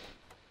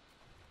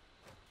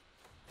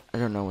 I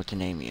don't know what to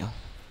name you.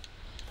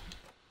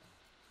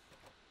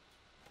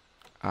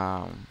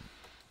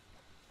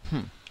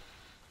 Hmm.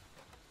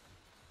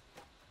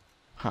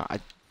 Huh,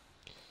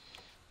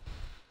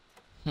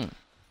 hmm.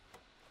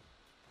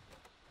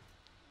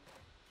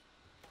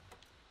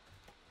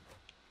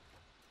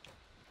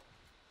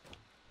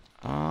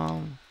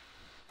 Um...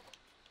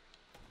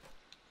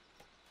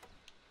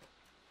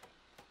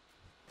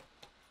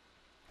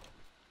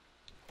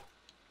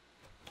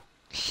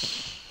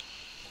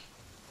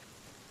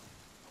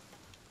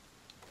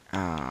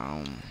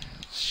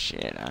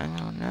 Shit, I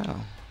don't know.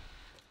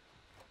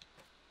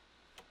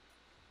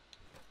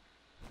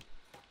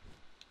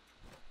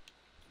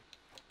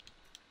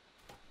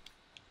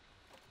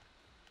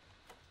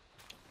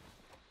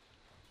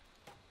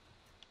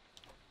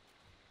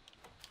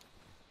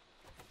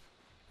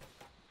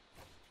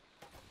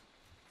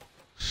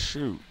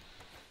 Shoot.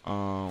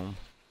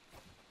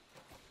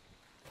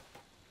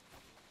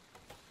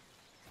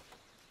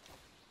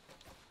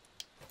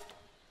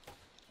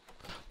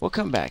 We'll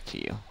come back to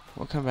you.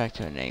 We'll come back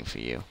to a name for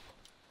you.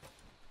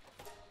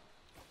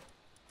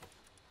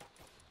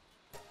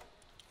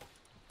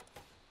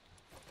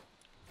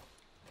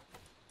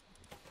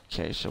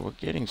 Okay, so we're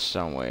getting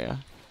somewhere.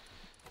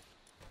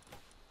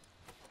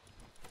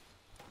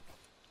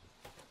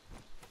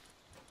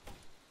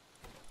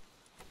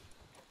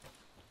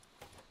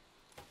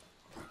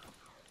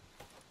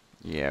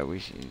 Yeah, we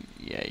should,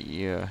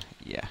 yeah.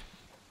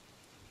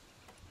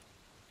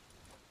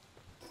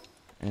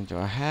 And do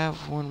I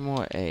have one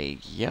more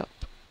egg? Yep.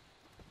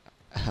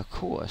 Of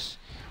course.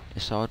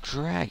 It's all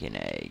dragon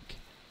egg.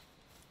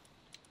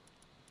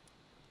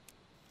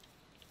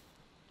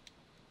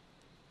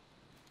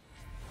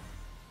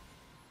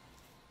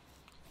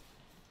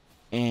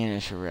 And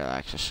it's a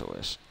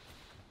Relaxosaurus.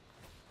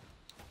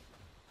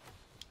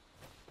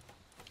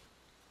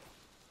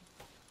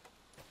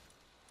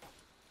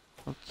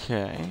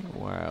 Okay,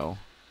 well.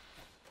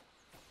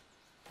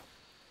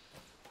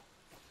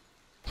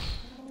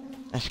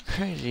 As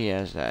crazy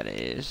as that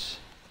is.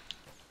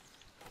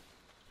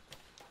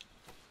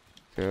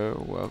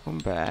 Girl, welcome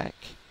back.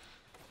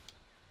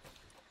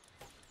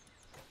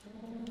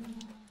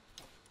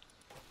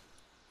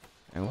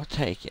 And we'll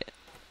take it.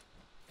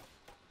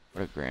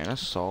 With a grain of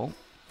salt.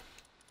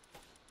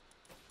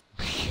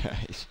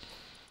 Guys.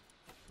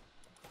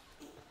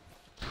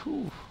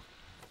 Whew.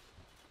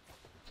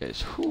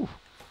 Guys, whew.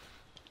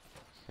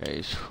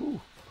 Guys,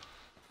 whew.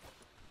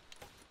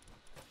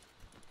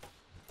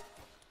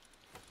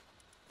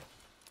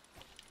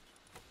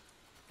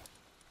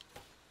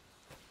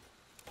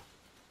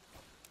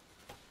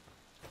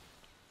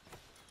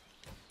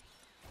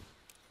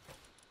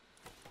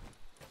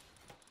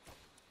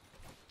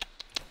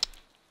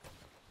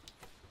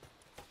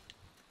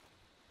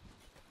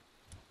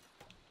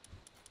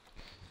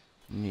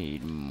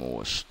 Need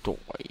more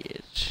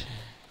storage.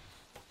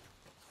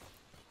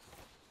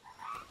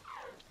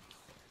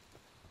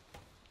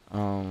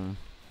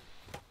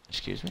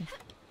 Excuse me?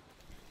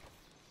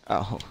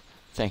 Oh,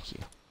 thank you.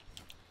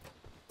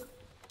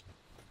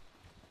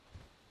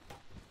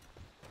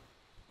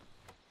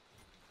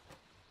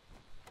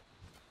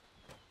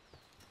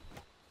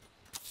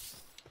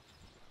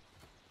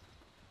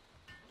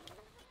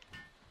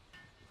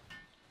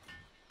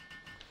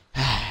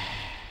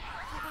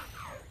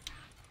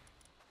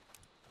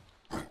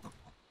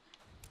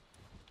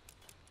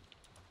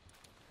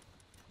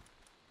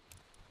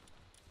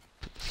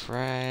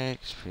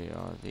 Frags, put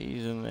all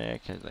these in there,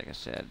 because like I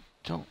said,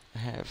 I don't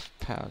have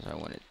powers I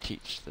want to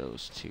teach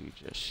those two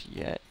just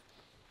yet.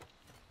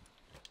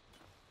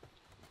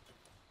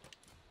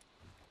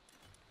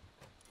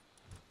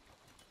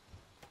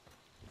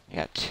 I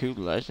got 2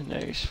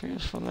 legendary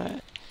spheres from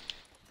that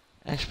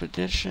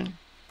expedition.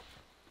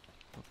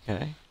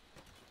 Okay.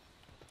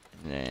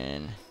 And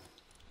then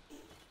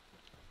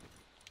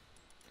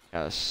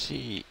gotta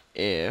see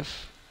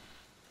if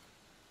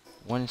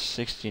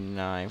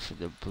 169 for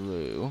the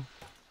blue.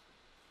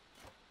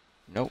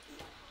 Nope.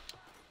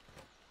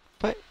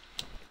 But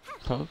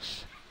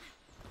close.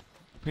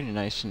 Pretty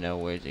nice to know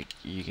where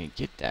you can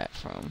get that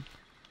from.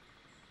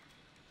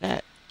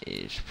 That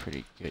is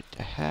pretty good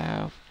to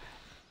have.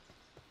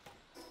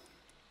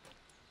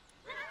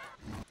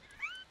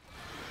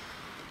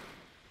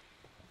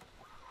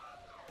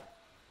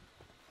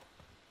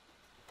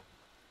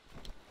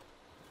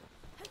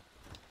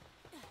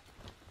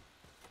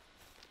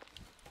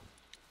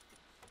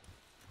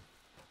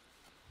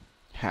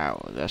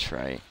 How? That's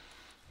right.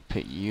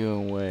 Put you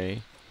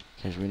away.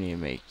 Because we need to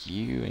make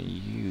you and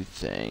you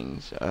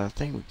things. I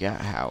think we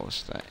got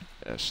house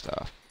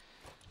stuff.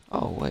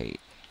 Oh, wait.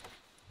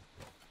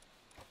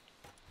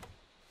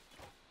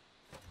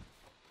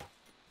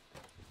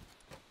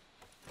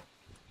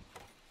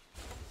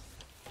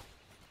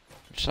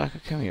 Saka,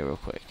 come here real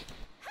quick.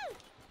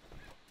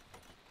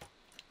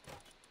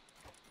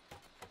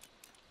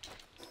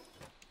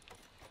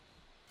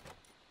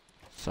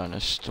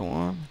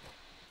 Thunderstorm.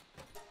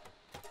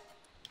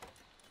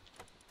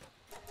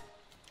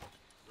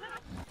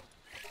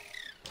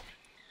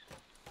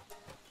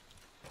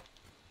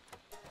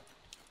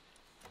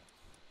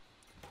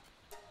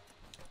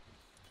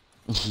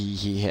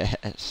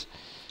 Yes.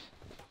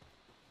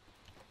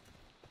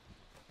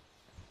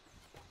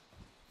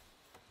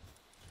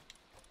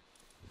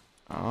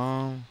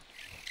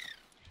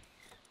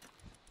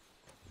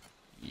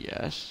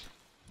 Yes.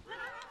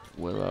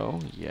 Willow,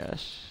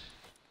 yes.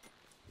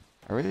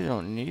 I really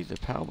don't need the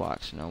PAL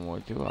box no more,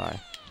 do I?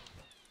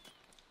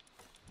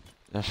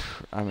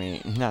 I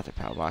mean, not the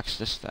PAL box,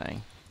 this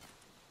thing.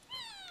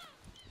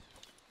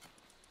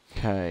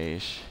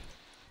 Cause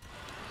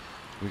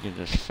we can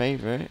just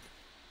favorite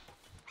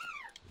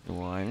the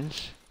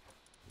ones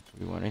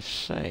we want to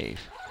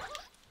save.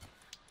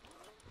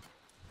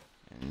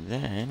 And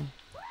then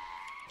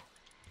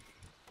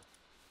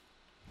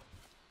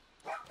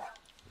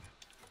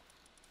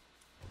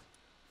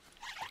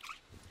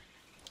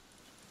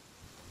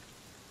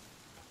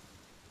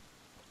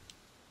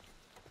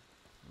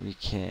we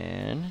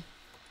can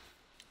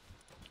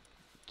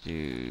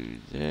do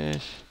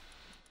this.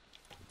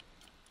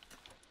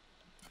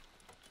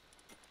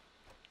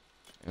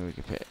 And we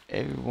can put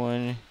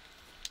everyone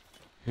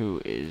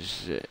who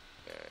is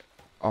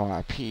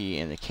RIP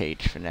in the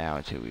cage for now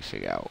until we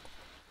figure out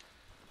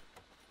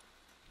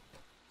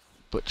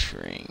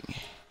butchering.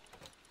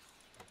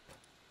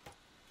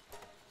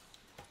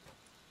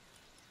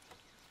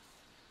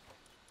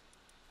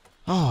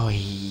 Oh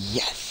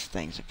yes,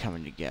 things are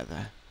coming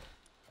together.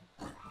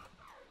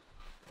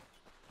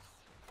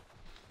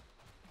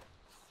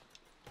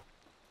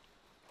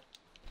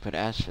 But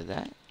as for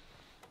that,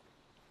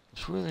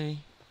 it's really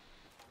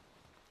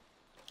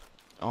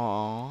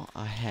all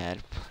I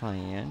had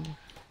planned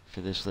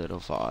for this little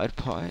VOD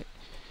part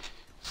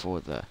for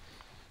the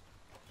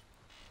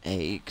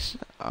eggs.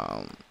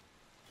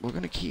 We're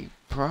gonna keep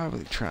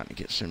probably trying to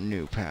get some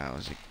new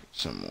pals,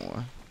 some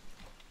more.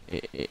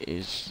 It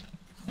is.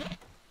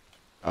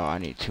 Oh, I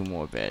need 2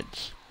 more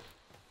beds.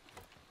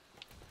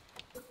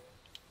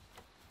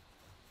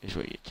 Is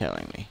what you're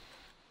telling me.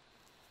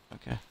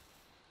 Okay.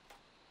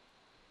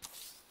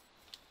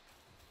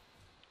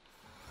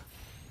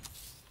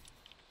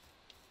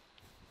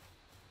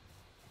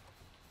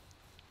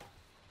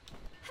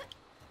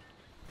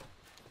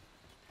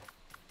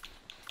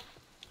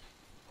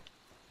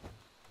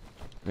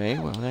 Very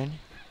well then.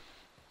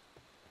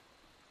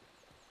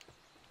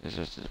 Is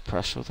there the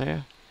pretzel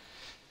there?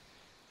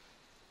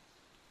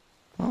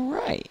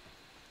 Alright.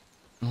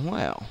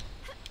 Well.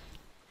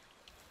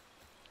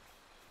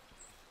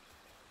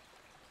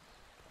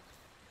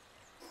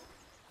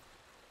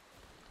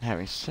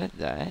 Having said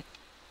that,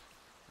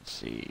 let's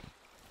see,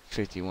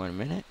 51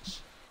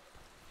 minutes.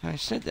 Having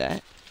said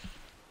that,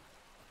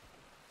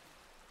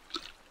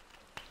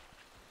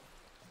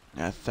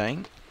 I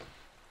think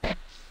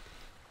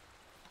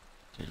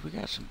we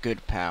got some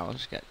good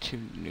pals. Got 2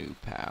 new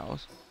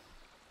pals.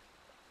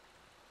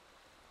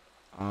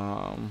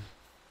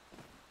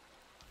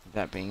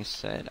 That being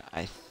said,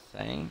 I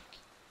think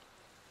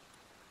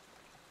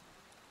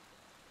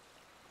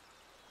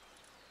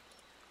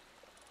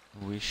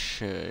we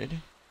should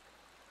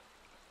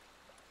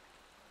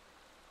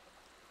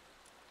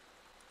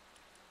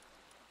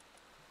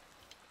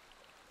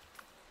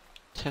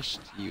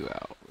test you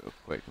out real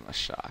quick,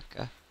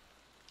 Mashaka.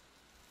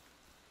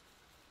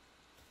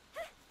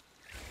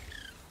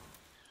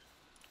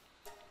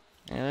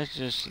 And let's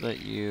just let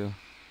you.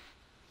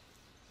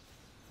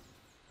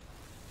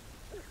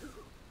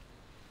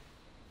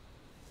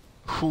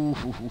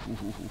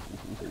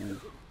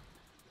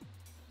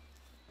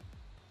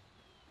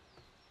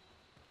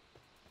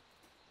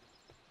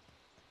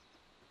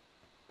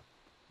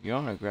 You're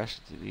on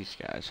aggressive to these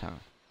guys, huh?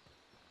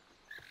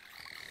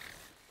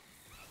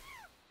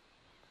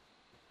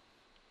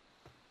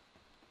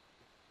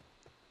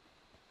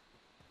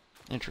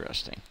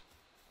 Interesting.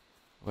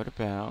 What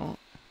about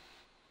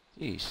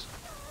these?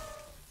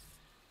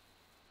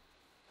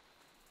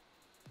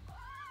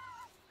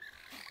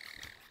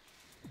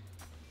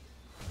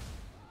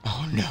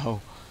 Oh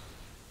no.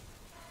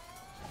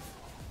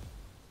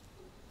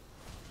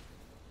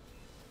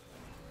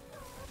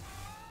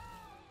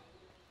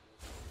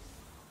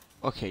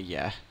 Okay,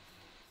 yeah.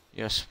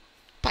 You're a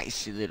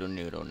spicy little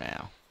noodle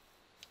now.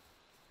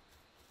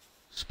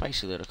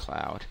 Spicy little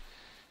cloud.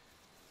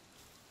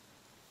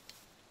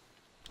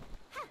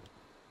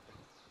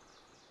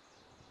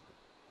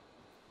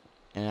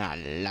 And I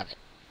love it.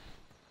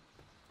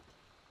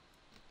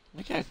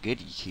 Look how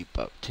good you keep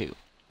up, too.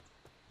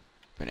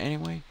 But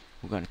anyway,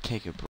 we're going to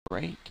take a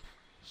break.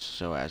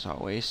 So as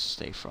always,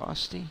 stay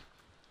frosty.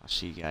 I'll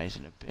see you guys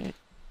in a bit.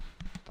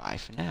 Bye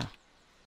for now.